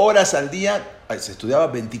 10 horas al día. Se estudiaba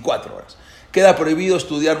 24 horas. Queda prohibido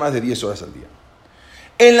estudiar más de 10 horas al día.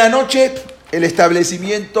 En la noche, el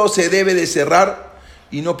establecimiento se debe de cerrar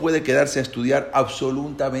y no puede quedarse a estudiar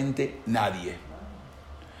absolutamente nadie.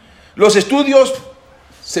 Los estudios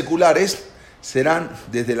seculares serán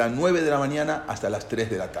desde las 9 de la mañana hasta las 3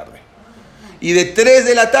 de la tarde. Y de 3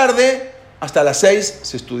 de la tarde hasta las 6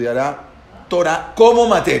 se estudiará Torah como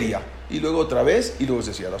materia. Y luego otra vez, y luego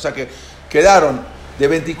se cierra. O sea que quedaron de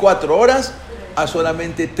 24 horas a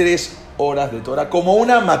solamente 3 horas de Torah como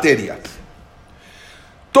una materia.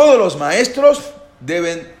 Todos los maestros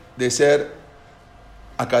deben de ser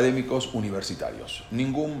académicos universitarios.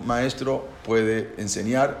 Ningún maestro puede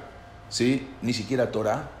enseñar, ¿sí?, ni siquiera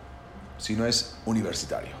Torah, si no es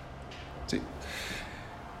universitario, ¿sí?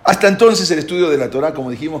 Hasta entonces el estudio de la Torah,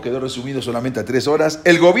 como dijimos, quedó resumido solamente a 3 horas.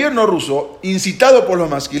 El gobierno ruso, incitado por los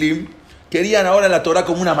masquilim, querían ahora la Torah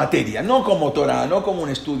como una materia, no como Torah, no como un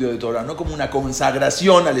estudio de Torah, no como una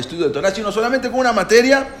consagración al estudio de Torah, sino solamente como una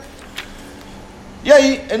materia. Y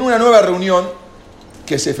ahí, en una nueva reunión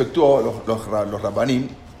que se efectuó los Rabbanim,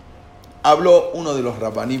 habló uno de los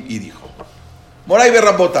Rabbanim y dijo: Moray be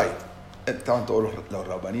Rabbotay. Estaban todos los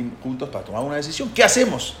Rabbanim juntos para tomar una decisión. ¿Qué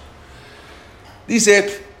hacemos?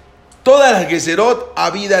 Dice: todas las Geserot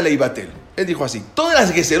Abida Leibatel. Él dijo así: todas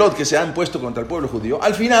las Geserot que se han puesto contra el pueblo judío,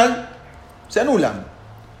 al final se anulan.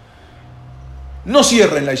 No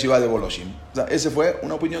cierren la Yeshiva De Voloshin. O sea, esa fue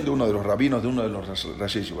una opinión de uno de los rabinos, de uno de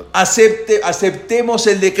los Yeshivot. Aceptemos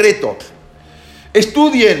el decreto.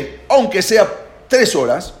 Estudien, aunque sea 3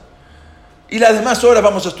 horas, y las demás horas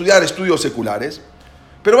vamos a estudiar estudios seculares,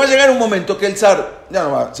 pero va a llegar un momento que el zar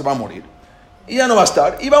se va a morir, y ya no va a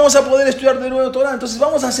estar, y vamos a poder estudiar de nuevo Torah. Entonces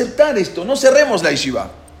vamos a aceptar esto, no cerremos la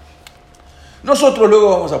Yeshiva. Nosotros luego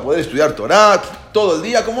vamos a poder estudiar Torah todo el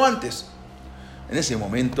día como antes. En ese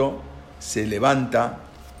momento se levanta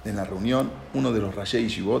en la reunión uno de los Rashei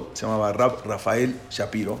Yeshivot, se llamaba Rab Rafael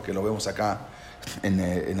Shapiro, que lo vemos acá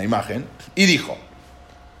en la imagen, y dijo: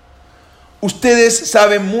 ustedes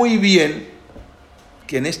saben muy bien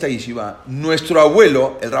que en esta yeshiva, nuestro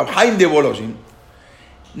abuelo, el Rab Haim de Voloshin,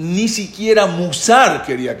 ni siquiera Musar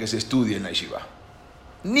quería que se estudie en la yeshiva.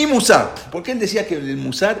 Ni Musar, porque él decía que el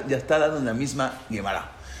Musar ya está dado en la misma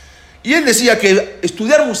Gemara. Y él decía que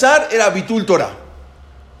estudiar Musar era Bitul Torah.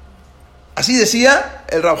 Así decía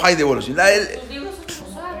el Rab Haim de Voloshin.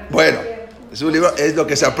 Bueno, es un libro, es lo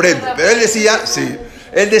que se aprende. Pero él decía, sí,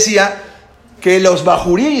 él decía que los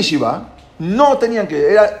Bajurí Yeshiva no tenían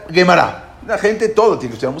que, era Gemara. La gente, todo tiene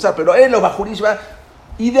que estudiar Musar, pero él, los Bajurí Yeshiva,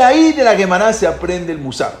 y de ahí de la Gemara se aprende el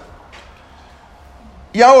Musar.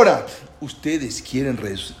 Y ahora, ¿ustedes quieren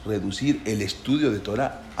reducir el estudio de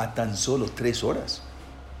Torah a tan solo 3 horas?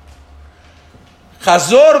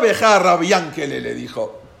 Hazor Beja Rabiánkele le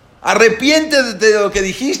dijo: arrepiente de lo que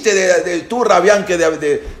dijiste de tu Rabiánke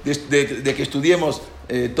de que estudiemos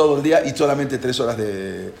todo el día y solamente 3 horas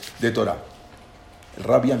de Torah. El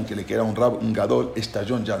Rabiánkele, que era un gadol,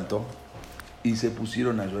 estalló en llanto y se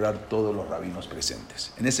pusieron a llorar todos los rabinos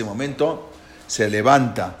presentes. En ese momento se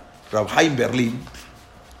levanta Rab Haim Berlin,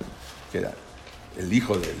 que era el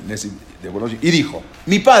hijo del Netziv de Voloshin, y dijo: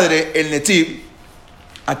 mi padre, el Netziv,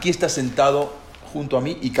 aquí está sentado junto a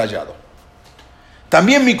mí y callado.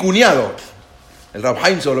 También mi cuñado, el Rab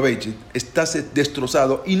Haim Soloveitchik, está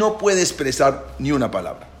destrozado y no puede expresar ni una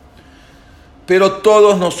palabra. Pero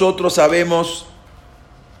todos nosotros sabemos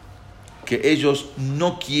que ellos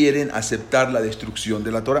no quieren aceptar la destrucción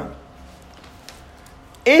de la Torah.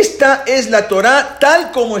 Esta es la Torah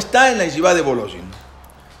tal como está en la Yeshiva De Voloshin.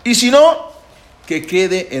 Y si no, que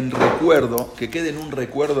quede en un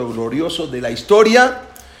recuerdo glorioso de la historia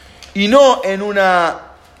y no en una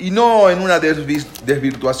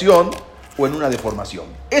desvirtuación o en una deformación.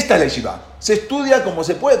 Esta es la Yeshiva. Se estudia como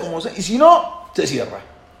se puede, y si no, se cierra.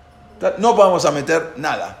 No vamos a meter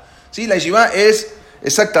nada. ¿Sí? La Yeshiva es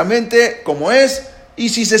exactamente como es, y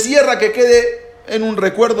si se cierra, que quede en un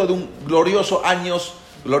recuerdo de gloriosos años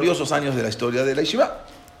de la historia de la Yeshiva.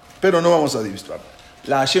 Pero no vamos a divisar.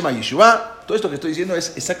 La Shema Yeshiva, todo esto que estoy diciendo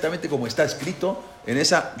es exactamente como está escrito en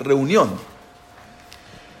esa reunión.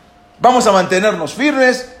 Vamos a mantenernos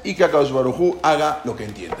firmes y que Akadosh Baruj Hu haga lo que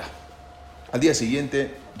entienda. Al día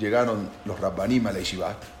siguiente llegaron los Rabbanim a la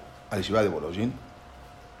Yeshiva De Voloshin.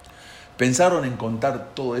 Pensaron en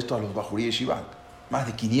contar todo esto a los Bajurí Yeshiva. Más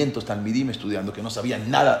de 500 talmidim estudiando, que no sabían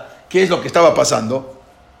nada qué es lo que estaba pasando.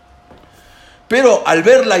 Pero al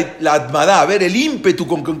ver la admadá, ver el ímpetu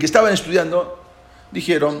con que estaban estudiando,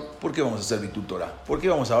 dijeron: ¿por qué vamos a hacer Bitul Torah? ¿Por qué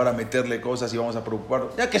vamos ahora a meterle cosas y vamos a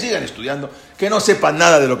preocuparnos? Ya que sigan estudiando, que no sepan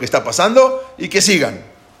nada de lo que está pasando y que sigan.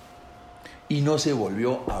 Y no se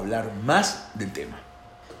volvió a hablar más del tema.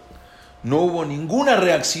 No hubo ninguna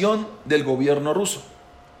reacción del gobierno ruso.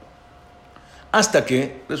 Hasta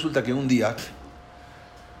que resulta que un día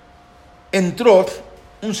entró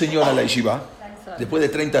un señor a la yeshiva, después de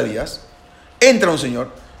 30 días, entra un señor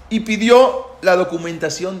y pidió la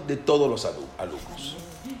documentación de todos los alumnos.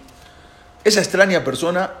 Esa extraña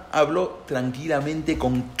persona habló tranquilamente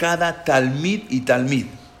con cada talmid y talmid.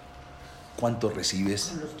 ¿Cuánto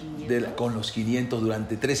recibes con los 500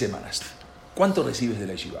 durante 3 semanas? ¿Cuánto recibes de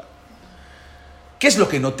la yeshiva? ¿Qué es lo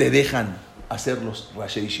que no te dejan hacer los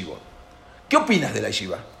Rashei Yeshivot? ¿Qué opinas de la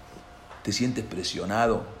yeshiva? ¿Te sientes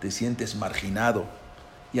presionado? ¿Te sientes marginado?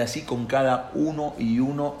 Y así con cada uno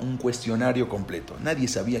un cuestionario completo. Nadie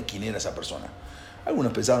sabía quién era esa persona.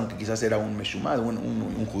 Algunos pensaban que quizás era un meshumad,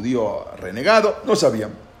 un judío renegado. No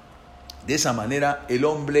sabían. De esa manera el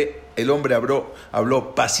hombre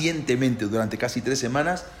habló pacientemente durante casi 3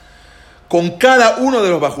 semanas con cada uno de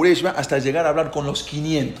los Bajurei Yeshiva hasta llegar a hablar con los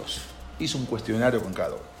 500. Hizo un cuestionario con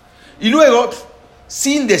cada uno. Y luego,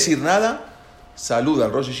 sin decir nada, saluda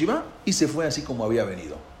al Rosh Yeshiva y se fue así como había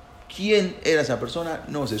venido. ¿Quién era esa persona?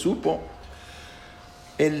 No se supo.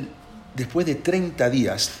 Él, después de 30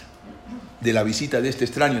 días de la visita de este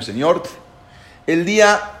extraño señor, el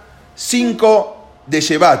día 5 de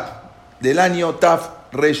Shevat del año Taf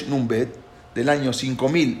Resh Numbet, del año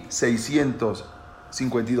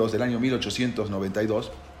 5652, del año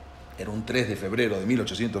 1892, era un 3 de febrero de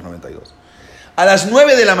 1892, a las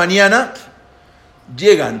 9 de la mañana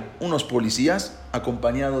llegan unos policías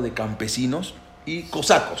acompañados de campesinos y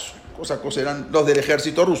cosacos. Cosacos eran los del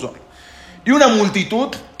ejército ruso. Y una multitud,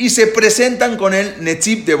 y se presentan con el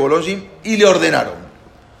Yeshiva De Voloshin y le ordenaron: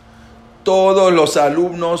 todos los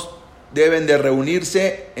alumnos deben de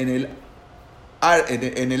reunirse en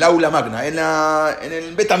el aula magna, en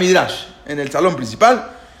el Betamidrash, en el salón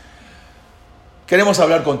principal. Queremos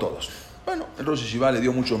hablar con todos. Bueno, el Rosh Yeshiva le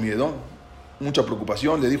dio mucho miedo, mucha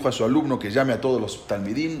preocupación. Le dijo a su alumno que llame a todos los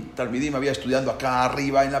talmidim. Talmidim había estudiando acá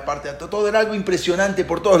arriba, en la parte de atrás. Todo era algo impresionante,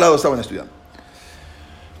 por todos lados estaban estudiando.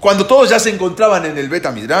 Cuando todos ya se encontraban en el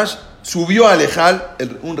Betamidrash, subió a Lejal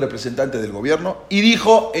un representante del gobierno y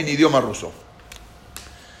dijo en idioma ruso: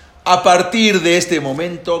 a partir de este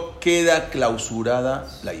momento queda clausurada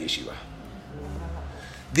la yeshiva.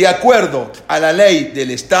 De acuerdo a la ley del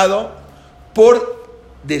Estado, por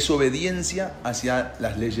desobediencia hacia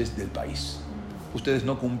las leyes del país. Ustedes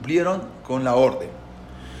no cumplieron con la orden.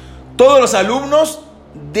 Todos los alumnos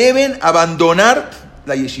deben abandonar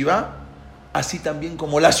la yeshiva, así también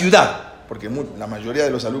como la ciudad, porque la mayoría de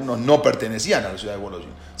los alumnos no pertenecían a la ciudad de Voloshin.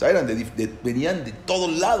 O sea, venían de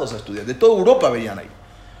todos lados a estudiar, de toda Europa venían ahí.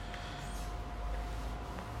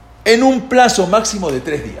 En un plazo máximo de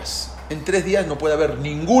 3 días. En 3 días no puede haber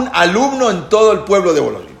ningún alumno en todo el pueblo de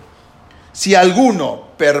Voloshin. Si alguno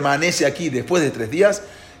permanece aquí después de 3 días,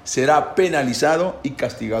 será penalizado y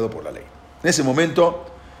castigado por la ley. En ese momento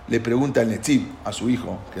le pregunta el Netziv a su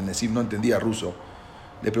hijo, que el Netziv no entendía ruso,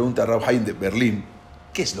 le pregunta a Rav Haim de Berlín: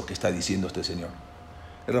 ¿qué es lo que está diciendo este señor?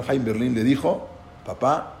 El Rav Haim Berlín le dijo: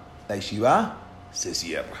 papá, la yeshiva se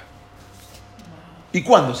cierra. ¿Y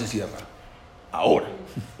cuándo se cierra? Ahora.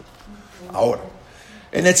 Ahora.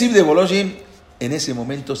 El Yeshiva De Voloshin en ese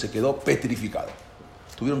momento se quedó petrificado.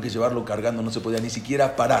 Tuvieron que llevarlo cargando, no se podía ni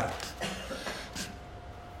siquiera parar.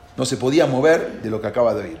 No se podía mover de lo que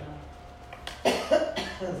acaba de oír.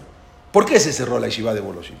 ¿Por qué se cerró la Yeshiva De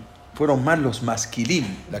Voloshin? Fueron más los masquilim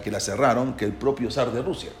la que la cerraron que el propio zar de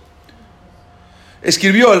Rusia.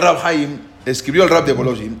 Escribió el Rab de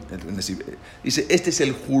Voloshin, dice: este es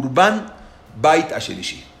el Hurban Bait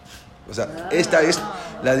Ashelishi. O sea, esta es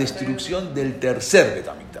la destrucción del tercer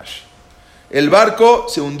Betamikdash. El barco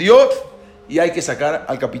se hundió y hay que sacar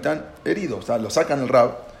al capitán herido. O sea, lo sacan el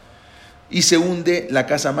Rab y se hunde la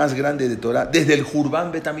casa más grande de Torah desde el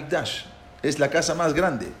Hurban Betamikdash. Es la casa más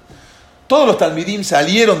grande. Todos los talmidim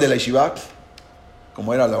salieron de la yeshiva,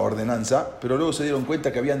 como era la ordenanza, pero luego se dieron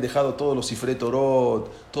cuenta que habían dejado todos los Sifrei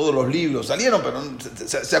Torot, todos los libros. Salieron, pero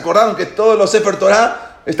se acordaron que todos los Sefer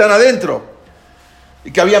Torah están adentro. Y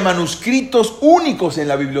que había manuscritos únicos en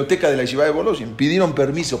la biblioteca de la Yeshiva de Voloshin. Pidieron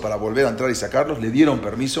permiso para volver a entrar y sacarlos, le dieron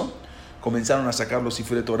permiso. Comenzaron a sacar los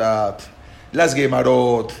Sifrei Torah, las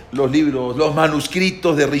Gemarot, los libros, los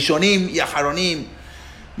manuscritos de Rishonim y Aharonim.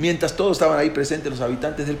 Mientras todos estaban ahí presentes, los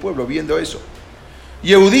habitantes del pueblo, viendo eso.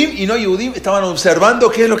 Yehudim y no Yehudim estaban observando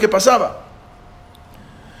qué es lo que pasaba.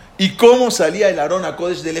 Y cómo salía el Arón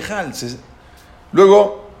HaKodesh de Lejal.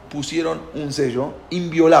 Luego pusieron un sello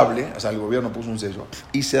inviolable, o sea, el gobierno puso un sello,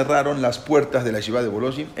 y cerraron las puertas de la Yeshiva de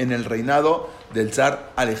Voloshin en el reinado del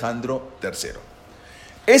zar Alejandro III.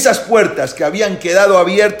 Esas puertas que habían quedado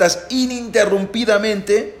abiertas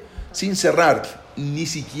ininterrumpidamente, sin cerrar, ni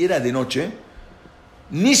siquiera de noche,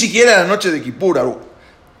 ni siquiera la noche de Kippur,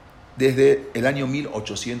 desde el año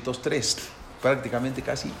 1803, prácticamente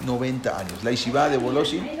casi 90 años. La Yeshiva de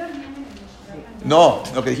Voloshin, no,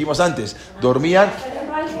 lo que dijimos antes, dormían,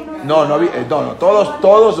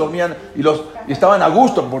 todos dormían y estaban a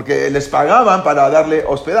gusto porque les pagaban para darle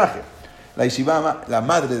hospedaje. La Yeshiva, la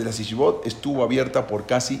madre de las Yeshivot, estuvo abierta por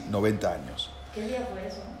casi 90 años. ¿Qué día fue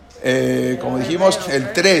eso? Como dijimos,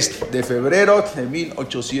 el 3 de febrero de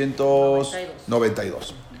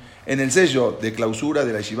 1892. En el sello de clausura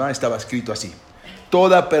de la Yeshiva estaba escrito así: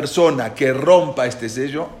 toda persona que rompa este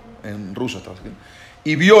sello, en ruso estaba escrito,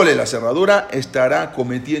 y viole la cerradura, estará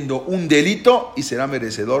cometiendo un delito y será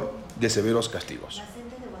merecedor de severos castigos. La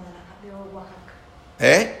gente de Oaxaca.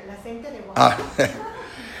 La gente de Oaxaca.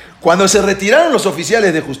 Cuando se retiraron los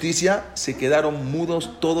oficiales de justicia, se quedaron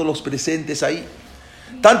mudos todos los presentes ahí.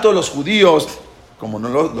 tanto los judíos como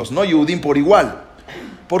los no Yehudim por igual.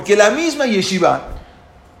 Porque la misma yeshiva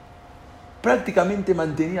prácticamente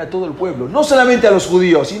mantenía a todo el pueblo, no solamente a los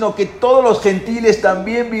judíos, sino que todos los gentiles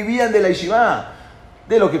también vivían de la yeshiva,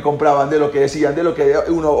 de lo que compraban, de lo que decían, de lo que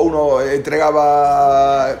uno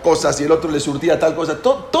entregaba cosas y el otro le surtía tal cosa.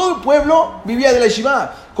 Todo el pueblo vivía de la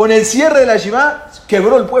yeshiva. Con el cierre de la yeshiva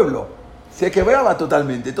quebró el pueblo, se quebraba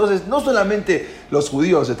totalmente. Entonces no solamente los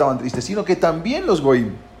judíos estaban tristes, sino que también los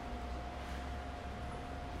goyim.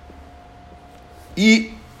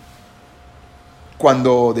 Y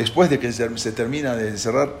cuando después de que se termina de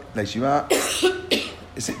cerrar la yeshiva,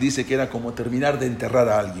 dice que era como terminar de enterrar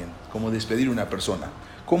a alguien, como despedir a una persona.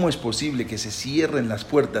 ¿Cómo es posible que se cierren las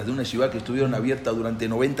puertas de una yeshiva que estuvieron abiertas durante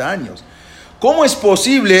 90 años? ¿Cómo es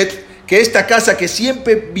posible que esta casa que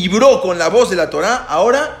siempre vibró con la voz de la Torá,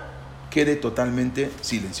 ahora quede totalmente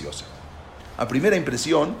silenciosa? A primera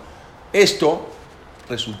impresión, esto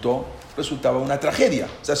resultaba una tragedia.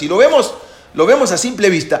 O sea, si lo vemos a simple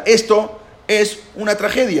vista, esto es una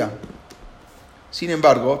tragedia. Sin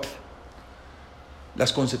embargo,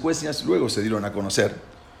 las consecuencias luego se dieron a conocer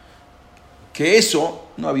que eso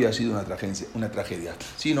no había sido una tragedia,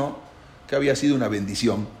 sino que había sido una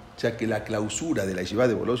bendición, ya que la clausura de la Yeshiva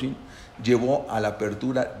De Voloshin llevó a la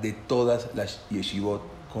apertura de todas las Yeshivot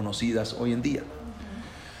conocidas hoy en día.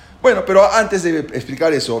 Bueno, pero antes de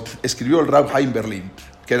explicar eso, escribió el Rab Haim Berlin,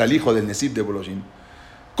 que era el hijo del Yeshiva De Voloshin,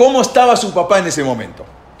 cómo estaba su papá en ese momento.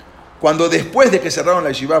 Cuando después de que cerraron la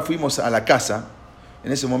Yeshiva fuimos a la casa,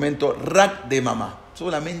 en ese momento, rak de mamá.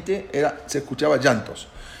 Solamente se escuchaba llantos.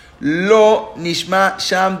 Lo nishma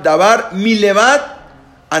sham davar milevat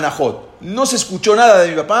anahot. No se escuchó nada de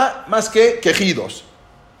mi papá más que quejidos.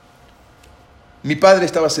 Mi padre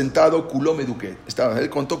estaba sentado, culó meduquet. Él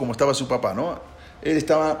contó cómo estaba su papá, ¿no? Él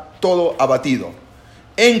estaba todo abatido.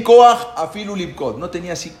 En koach afilu libkot. No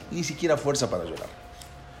tenía ni siquiera fuerza para llorar.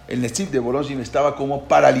 El Yeshiva De Voloshin estaba como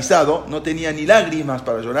paralizado, no tenía ni lágrimas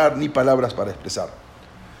para llorar, ni palabras para expresar.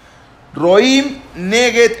 Roim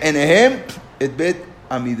neget enehem et bet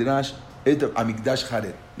amigdash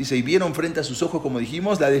haret. Dice, y vieron frente a sus ojos, como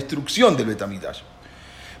dijimos, la destrucción del Bet Amigdash.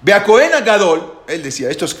 Vea Cohen Gadol, él decía,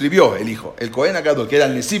 esto escribió el hijo, el Cohen Gadol, que era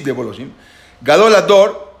el Yeshiva De Voloshin, Gadol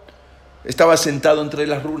Ador, estaba sentado entre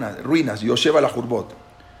las ruinas, Yosheva la Jurbot.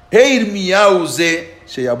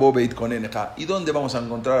 ¿Y dónde vamos a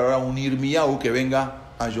encontrar ahora un Irmiyahu que venga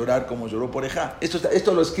a llorar como lloró por Ejá?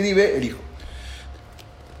 Esto lo escribe el hijo.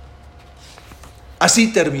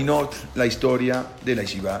 Así terminó la historia de la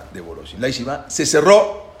Yeshiva De Voloshin. La Yeshiva se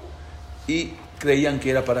cerró y creían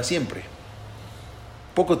que era para siempre.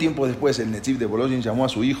 Poco tiempo después el Yeshiva De Voloshin llamó a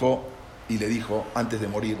su hijo y le dijo, antes de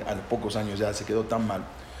morir, a los pocos años ya se quedó tan mal,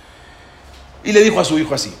 y le dijo a su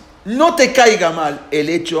hijo así: no te caiga mal el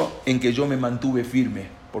hecho en que yo me mantuve firme,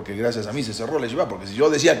 porque gracias a mí se cerró la yeshiva, porque si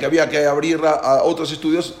yo decía que había que abrir a otros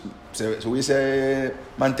estudios, se hubiese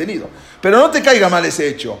mantenido. Pero no te caiga mal ese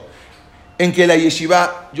hecho en que la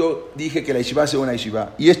yeshiva, yo dije que la yeshiva sea una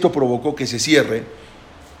yeshiva, y esto provocó que se cierre,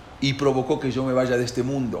 y provocó que yo me vaya de este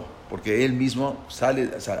mundo, porque él mismo sale,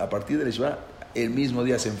 a partir de la yeshiva, el mismo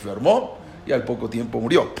día se enfermó, y al poco tiempo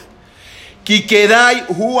murió. Kikedai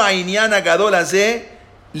hu ainian agadol hazeh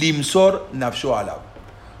limsor nafsho alav,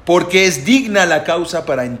 porque es digna la causa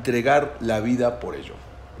para entregar la vida por ello.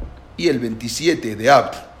 Y el 27 de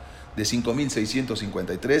Ab de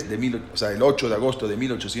 5653, o sea, el 8 de agosto de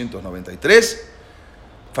 1893,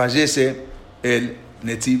 fallece el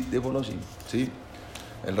Yeshiva De Voloshin, ¿sí?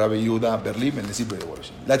 El Rabbi Yehuda Berlim, el Yeshiva De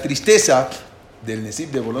Voloshin. La tristeza del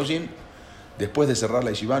Yeshiva De Voloshin, después de cerrar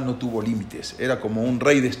la yeshiva, no tuvo límites. Era como un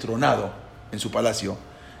rey destronado en su palacio.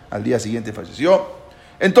 Al día siguiente falleció.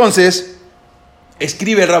 Entonces,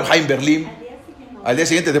 escribe Rab Haim Berlim, al día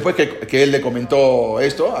siguiente, después que él le comentó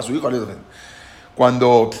esto a su hijo,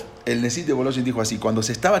 cuando el Yeshiva De Voloshin dijo así: cuando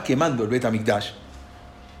se estaba quemando el Bet Amigdash,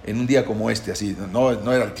 en un día como este, así, no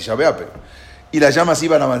era el Tisha B'Av, pero, y las llamas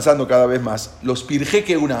iban avanzando cada vez más, los Pirjei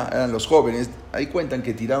Keuna, eran los jóvenes, ahí cuentan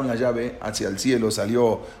que tiraron la llave hacia el cielo,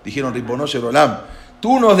 dijeron: Ribono Shel Olam,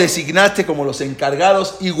 tú nos designaste como los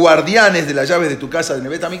encargados y guardianes de las llaves de tu casa de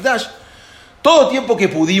Bet Amigdash. Todo tiempo que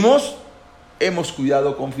pudimos, hemos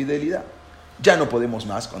cuidado con fidelidad. Ya no podemos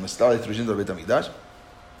más, cuando se estaba destruyendo el Bet Amigdash.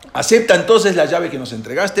 Acepta entonces la llave que nos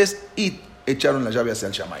entregaste, y echaron la llave hacia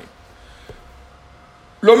el Shammai.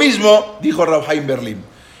 Lo mismo dijo Rab Haim Berlim.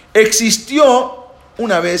 Existió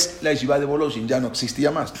una vez la Yeshiva De Voloshin, ya no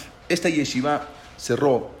existía más. Esta yeshiva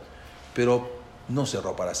cerró, pero no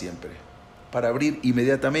cerró para siempre, para abrir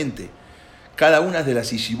inmediatamente. Cada una de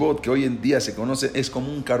las Yeshivot que hoy en día se conocen es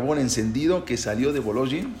como un carbón encendido que salió de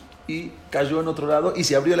Voloshin y cayó en otro lado y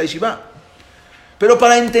se abrió la yeshiva. Pero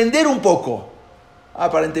para entender un poco,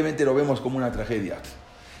 aparentemente lo vemos como una tragedia.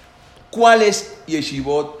 ¿Cuáles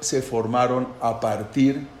yeshivot se formaron a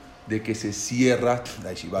partir de que se cierra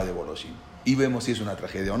la Yeshiva De Voloshin? Y vemos si es una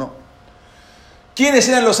tragedia o no. ¿Quiénes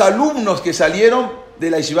eran los alumnos que salieron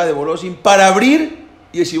de la Yeshiva De Voloshin para abrir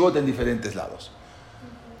yeshivot en diferentes lados?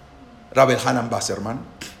 Rab Hanan Wasserman,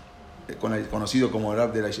 conocido como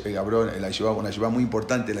Rab de la Yeshiva, una Yeshiva muy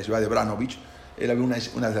importante, la Yeshiva de Branovich. Él había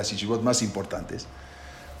una de las yeshivot más importantes.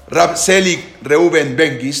 Rab Selig Reuben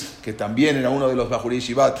Bengist, que también era uno de los Bajurei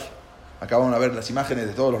Yeshivat. Acá vamos a ver las imágenes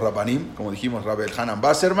de todos los Rabbanim, como dijimos, Rab Hanan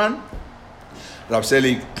Wasserman, Rab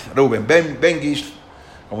Selig Reuben Bengist,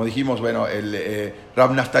 como dijimos, bueno, el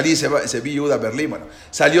Rab Naftali Sevi Yehuda Berlín, bueno,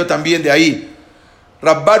 salió también de ahí.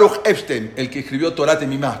 Rab Baruch Epstein, el que escribió Torah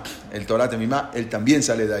Temimá, el Torah Temimá, él también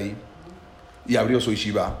sale de ahí y abrió su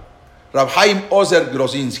yeshiva. Rab Haim Ozer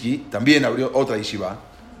Grozinski también abrió otra yeshiva.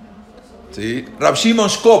 ¿Sí? Rab Shimon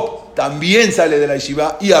Shkop también sale de la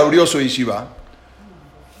yeshiva y abrió su yeshiva.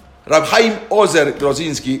 Rab Haim Ozer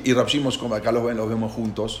Grozinski y Rab Shimon Shkop, acá los vemos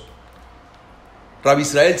juntos. Rab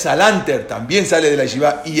Israel Salanter también sale de la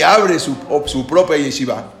yeshiva y abre su propia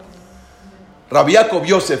yeshiva. Rab Yaakov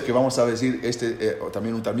Yosef, que vamos a decir,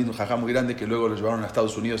 también un talmid, un jajá muy grande, que luego lo llevaron a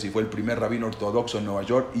Estados Unidos y fue el primer rabino ortodoxo en Nueva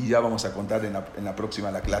York, y ya vamos a contar en la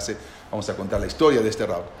próxima clase, vamos a contar la historia de este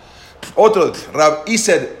rab. Otro, Rab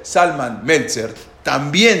Iser Salman Meltzer,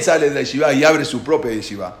 también sale de la yeshiva y abre su propia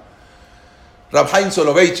yeshiva. Rab Haim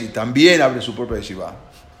Soloveitchi también abre su propia yeshiva.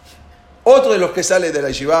 Otro de los que sale de la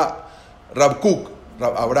yeshiva, Rab Cook,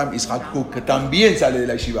 Rab Abraham Ishak Cook, que también sale de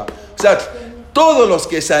la yeshiva. O sea, todos los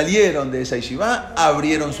que salieron de esa yeshiva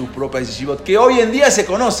abrieron su propia yeshivot, que hoy en día se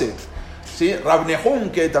conoce. ¿Sí? Rab Nehum,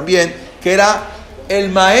 que era el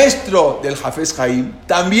maestro del Hafez Haim,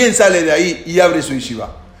 también sale de ahí y abre su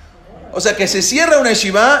yeshiva. O sea que se cierra una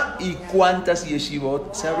yeshiva y ¿cuántas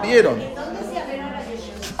yeshivot se abrieron?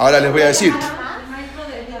 Ahora les voy a decir.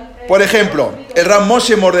 Por ejemplo, el Rab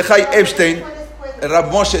Moshe Mordechai Epstein, el Rab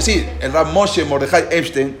Moshe Mordechai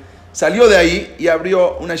Epstein salió de ahí y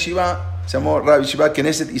abrió una yeshiva. Se llamó Rab Yeshiva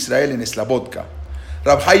Knesset Israel en Slabodka.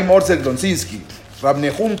 Rab Haim Orzel Gronzinski, Rab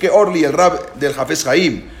Nehum Orli, el Rab del Hafez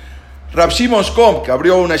Haim, Rab Shimon Shkom, que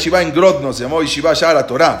abrió una yeshiva en Grodno, se llamó Yeshiva Shara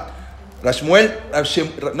Torah.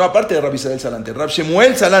 Aparte de Rab Israel Salanter, Rab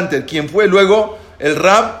Shemuel Salanter, quien fue luego el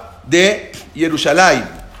Rab de Jerusalén,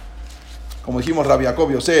 como dijimos, Rab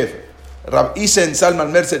Yaakov Yosef, Rab Isen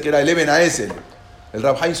Salman Mercer, que era el Eben Aesel, el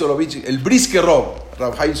Rab Haim Soloveitchi, el Briske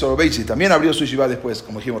Rab Haim Soloveitchi, también abrió su yeshiva después,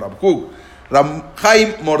 como dijimos, Rab Cook. Rab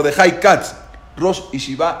Haim Mordechai Katz, Rosh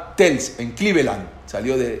Yeshiva Tels, en Cleveland.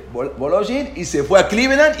 Salió de Voloshin y se fue a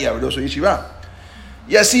Cleveland y abrió su yeshiva.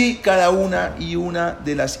 Y así cada una y una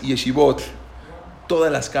de las yeshivot,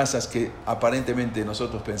 todas las casas que aparentemente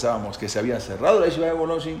nosotros pensábamos que se había cerrado la yeshiva de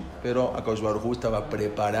Voloshin, pero Akadosh Baruj Hu estaba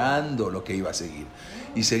preparando lo que iba a seguir.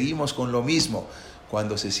 Y seguimos con lo mismo.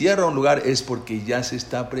 Cuando se cierra un lugar es porque ya se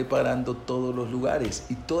está preparando todos los lugares.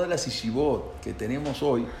 Y todas las yeshivot que tenemos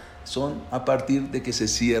hoy son a partir de que se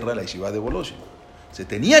cierra la Yeshiva De Voloshin. Se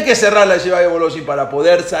tenía que cerrar la Yeshiva De Voloshin para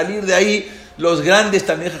poder salir de ahí los grandes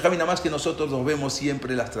también, nada más que nosotros los vemos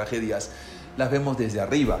siempre, las tragedias, las vemos desde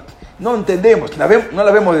arriba. No entendemos, no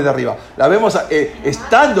las vemos desde arriba, las vemos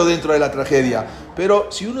estando dentro de la tragedia.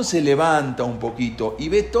 Pero si uno se levanta un poquito y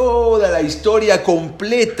ve toda la historia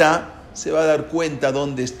completa, se va a dar cuenta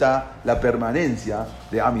dónde está la permanencia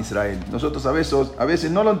de Am Israel. Nosotros a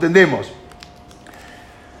veces no lo entendemos.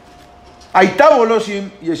 Aitá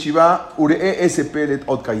Voloshin Yeshiva Uree S. Pelet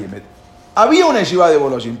Ot Kayemet. Había una Yeshiva de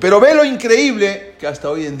Voloshin, pero ve lo increíble que hasta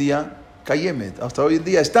hoy en día Kayemet, hasta hoy en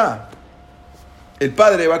día está. El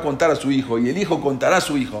padre va a contar a su hijo y el hijo contará a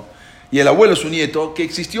su hijo y el abuelo a su nieto que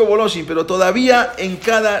existió Voloshin, pero todavía en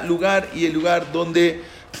cada lugar y el lugar donde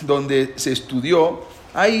se estudió,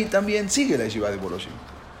 ahí también sigue la Yeshiva de Voloshin.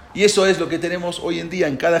 Y eso es lo que tenemos hoy en día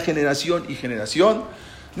en cada generación y generación.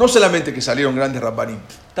 No solamente que salieron grandes rabbanim,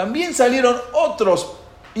 también salieron otros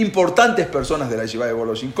importantes personas de la Yeshiva de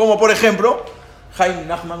Voloshin, como por ejemplo Haim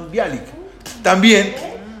Nachman Bialik. También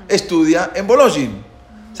estudia en Voloshin.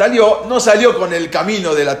 No salió con el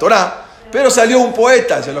camino de la Torá, pero salió un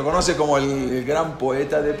poeta, se lo conoce como el gran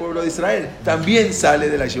poeta del pueblo de Israel. También sale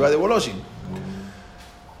de la Yeshiva de Voloshin.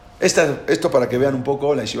 Esto para que vean un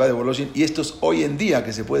poco la Yeshiva de Voloshin, y esto es hoy en día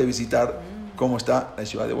que se puede visitar cómo está la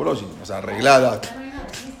Yeshiva de Voloshin, o sea, arreglada.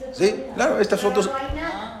 Sí, claro, estas fotos.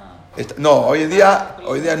 No, hoy en día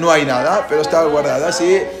no hay nada, pero está guardada.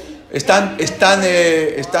 Sí, están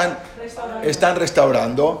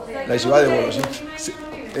restaurando la Yeshiva de Voloshin. Sí,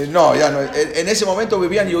 no, ya no. En ese momento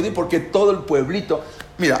vivían Yehudim porque todo el pueblito.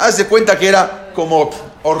 Mira, haz de cuenta que era como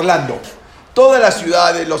Orlando. Todas las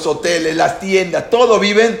ciudades, los hoteles, las tiendas, todo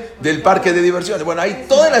viven del parque de diversiones. Bueno, ahí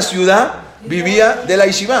toda la ciudad vivía de la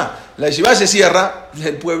yeshiva. La yeshiva se cierra,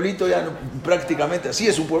 el pueblito ya no, prácticamente, sí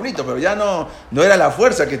es un pueblito, pero ya no era la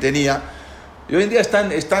fuerza que tenía. Y hoy en día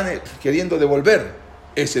están queriendo devolver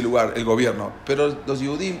ese lugar, el gobierno. Pero los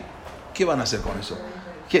Yehudim, ¿qué van a hacer con eso?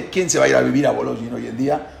 ¿Quién se va a ir a vivir a Voloshin hoy en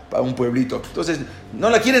día para un pueblito? Entonces, no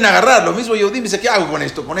la quieren agarrar. Los mismos Yehudim dicen, ¿qué hago con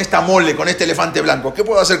esto? Con esta mole, con este elefante blanco. ¿Qué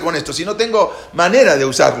puedo hacer con esto si no tengo manera de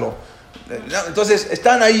usarlo? Entonces,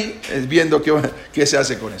 están ahí viendo qué se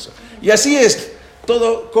hace con eso. Y así es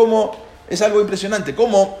todo, como es algo impresionante.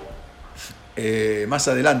 Como más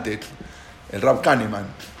adelante, el Rab Kahneman,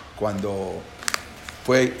 cuando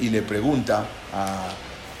fue y le pregunta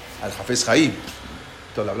al Hafez Haim,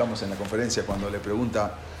 esto lo hablamos en la conferencia, cuando le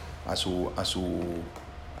pregunta a su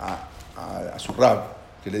Rab,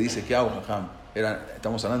 que le dice, ¿qué hago, Jajam?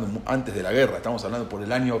 Estamos hablando antes de la guerra, estamos hablando por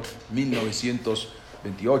el año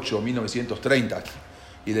 1928, 1930,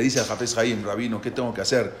 y le dice al Hafez Haim, rabino, ¿qué tengo que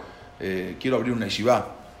hacer? Quiero abrir una yeshiva.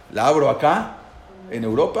 ¿La abro acá, en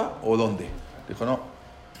Europa, o dónde? Dijo, no,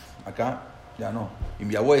 acá ya no. Y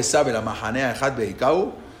mi abuelo sabe la mahanea de Hat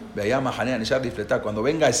Beikau, veía mahanea Nishar Lifletá. Cuando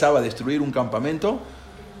venga Esab a destruir un campamento,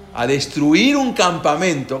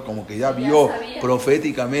 como que ya vio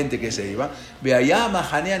proféticamente que se iba, veía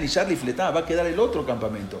mahanea Nishar Lifletá, va a quedar el otro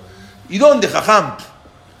campamento. ¿Y dónde, Jajam?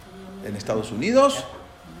 En Estados Unidos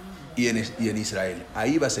y en Israel.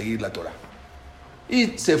 Ahí va a seguir la Torah.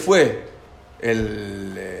 Y se fue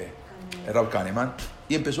el Rab Kahneman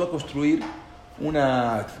y empezó a construir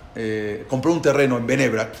compró un terreno en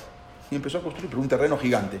Benebrak y empezó a construir, pero un terreno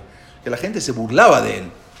gigante, que la gente se burlaba de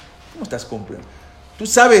él. ¿Cómo estás comprando? Tú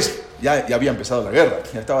sabes, ya había empezado la guerra,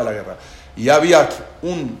 ya estaba la guerra, y había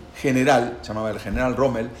un general, se llamaba el general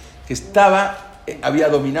Rommel, que había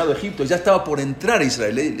dominado Egipto, ya estaba por entrar a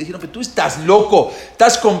Israel. Le dijeron, pero tú estás loco,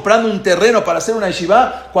 estás comprando un terreno para hacer una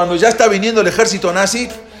yeshiva cuando ya está viniendo el ejército nazi.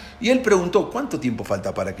 Y él preguntó, ¿cuánto tiempo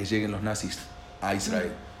falta para que lleguen los nazis a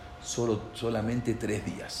Israel? Solamente 3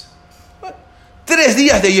 días. 3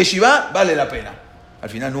 días de yeshiva vale la pena. Al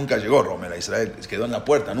final nunca llegó Rommel a Israel, quedó en la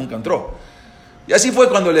puerta, nunca entró. Y así fue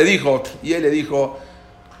cuando le dijo, y él le dijo,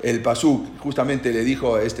 el pasuk, justamente le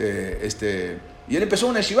dijo y él empezó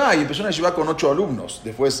una yeshiva con 8 alumnos.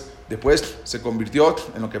 Después se convirtió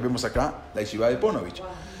en lo que vemos acá, la Yeshiva de Ponovich.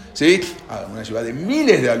 ¿Sí? Una yeshiva de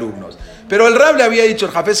miles de alumnos. Pero el Rab le había dicho,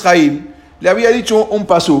 el Hafez Haim, le había dicho un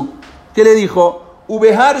pasuk, que le dijo,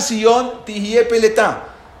 Ubehar Sion Tihye Peletá.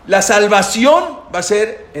 La salvación va a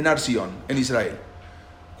ser en Har Sion, en Israel.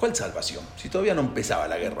 ¿Cuál salvación? Si todavía no empezaba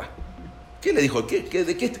la guerra. ¿Qué le dijo?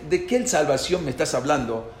 ¿De qué salvación me estás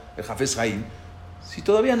hablando, el Hafez Haim? Si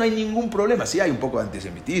todavía no hay ningún problema. Sí hay un poco de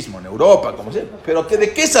antisemitismo en Europa, como sea. Pero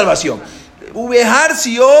 ¿de qué salvación? Ubehar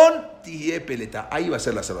Sion Tihye Peletá. Ahí va a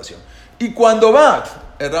ser la salvación. Y cuando va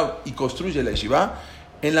el Rab y construye la yeshiva,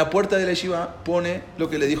 en la puerta de la yeshiva pone lo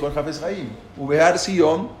que le dijo el Hafez Haim. Ubehar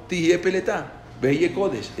Sion Tihye Peletá. Veille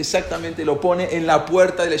Kodesh. Exactamente lo pone en la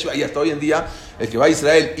puerta de la yeshiva. Y hasta hoy en día, el que va a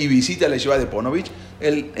Israel y visita la yeshiva de Ponovich,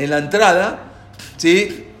 en la entrada,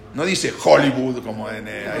 ¿sí? No dice Hollywood como ahí,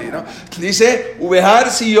 ¿no? Dice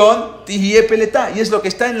Ubehar Sion Tihye Peletá. Y es lo que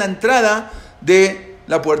está en la entrada de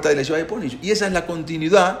la puerta de la yeshiva de Ponovich. Y esa es la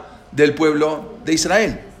continuidad del pueblo de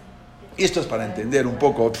Israel. Y esto es para entender un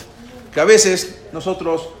poco que a veces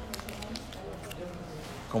nosotros,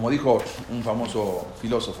 como dijo un famoso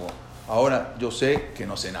filósofo, ahora yo sé que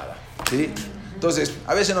no sé nada, ¿sí? Entonces,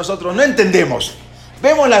 a veces nosotros no entendemos.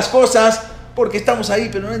 Vemos las cosas porque estamos ahí,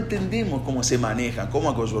 pero no entendemos cómo se manejan, cómo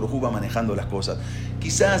Akadosh Baruj Hu va manejando las cosas.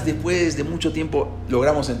 Quizás después de mucho tiempo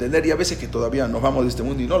logramos entender, y a veces que todavía nos vamos de este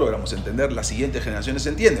mundo y no logramos entender, las siguientes generaciones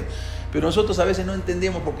entienden. Pero nosotros a veces no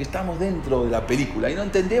entendemos porque estamos dentro de la película y no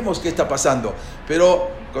entendemos qué está pasando. Pero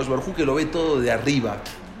Akadosh Baruj Hu, que lo ve todo de arriba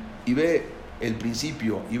y ve el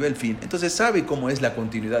principio y ve el fin, entonces sabe cómo es la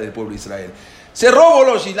continuidad del pueblo de Israel. Cerró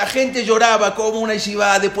Voloshin, la gente lloraba, como una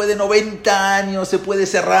yeshiva después de 90 años se puede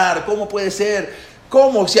cerrar, ¿cómo puede ser?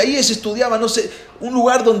 ¿Cómo? Si ahí se estudiaba, no sé, un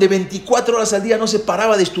lugar donde 24 horas al día no se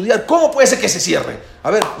paraba de estudiar, ¿cómo puede ser que se cierre?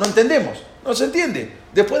 A ver, no entendemos, no se entiende.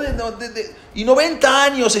 Después y 90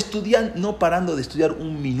 años estudian, no parando de estudiar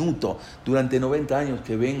un minuto, durante 90 años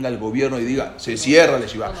que venga el gobierno y diga, se cierra la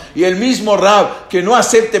yeshiva. Y el mismo Rab, que no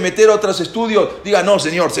acepte meter otros estudios, diga, no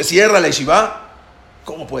señor, se cierra la yeshiva.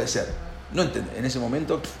 ¿Cómo puede ser? No entiende. En ese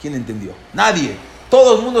momento, ¿quién entendió? Nadie.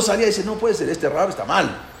 Todo el mundo salía y dice, no puede ser, este Rab está mal.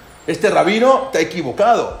 Este rabino está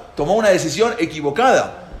equivocado. Tomó una decisión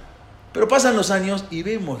equivocada. Pero pasan los años y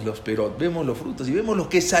vemos los frutos y vemos lo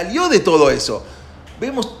que salió de todo eso.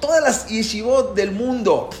 vemos todas las Yeshivot del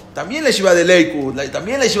mundo, también la Yeshiva de Lakewood,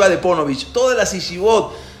 también la Yeshiva de Ponovich, todas las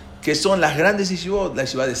Yeshivot que son las grandes Yeshivot, la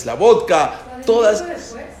Yeshiva de Slavotka, todas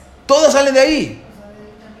salen de ahí.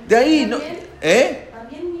 De ahí, ¿no?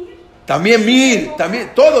 También Mir,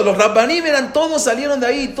 también todos los Rabbanim todos salieron de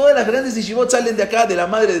ahí, todas las grandes Yeshivot salen de acá, de la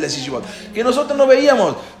madre de las Yeshivot, que nosotros no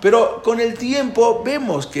veíamos, pero con el tiempo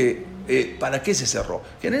vemos que ¿para qué se cerró?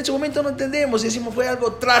 Que en ese momento no entendemos y decimos fue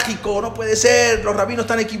algo trágico, no puede ser, los rabinos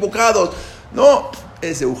están equivocados. No,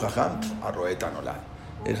 ese Ujajam, Arroeta Nolad.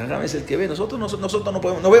 El Jajam es el que ve, nosotros no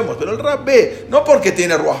podemos, no vemos, pero el Rab ve, no porque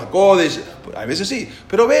tiene Ruach HaKodesh, a veces sí,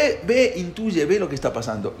 pero ve, intuye, ve lo que está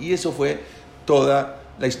pasando. Y eso fue toda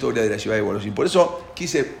la historia de la Yeshiva De Voloshin. Por eso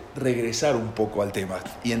quise regresar un poco al tema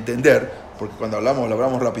y entender, porque cuando lo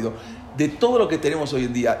hablamos rápido, de todo lo que tenemos hoy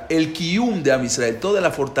en día, el Kiyum de Am Israel, toda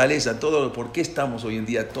la fortaleza, todo por qué estamos hoy en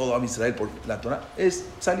día, todo Am Israel por la Torah,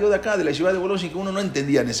 salió de acá, de la Yeshiva De Voloshin, que uno no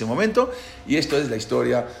entendía en ese momento, y esto es la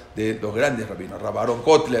historia de los grandes rabinos, Rab Aaron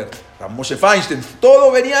Kotler, Rab Moshe Feinstein,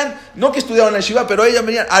 todos venían, no que estudiaban en la Yeshiva, pero ellos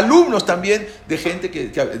venían alumnos también de gente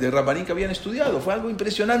de Rabbanín que habían estudiado, fue algo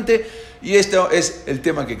impresionante, y esto es el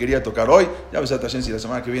tema que quería tocar hoy. Ya ves, si la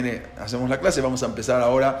semana que viene hacemos la clase, vamos a empezar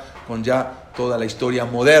ahora con ya toda la historia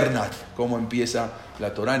moderna, cómo empieza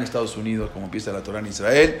la Torah en Estados Unidos, cómo empieza la Torah en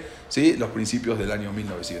Israel, ¿sí? Los principios del año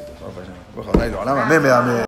 1900.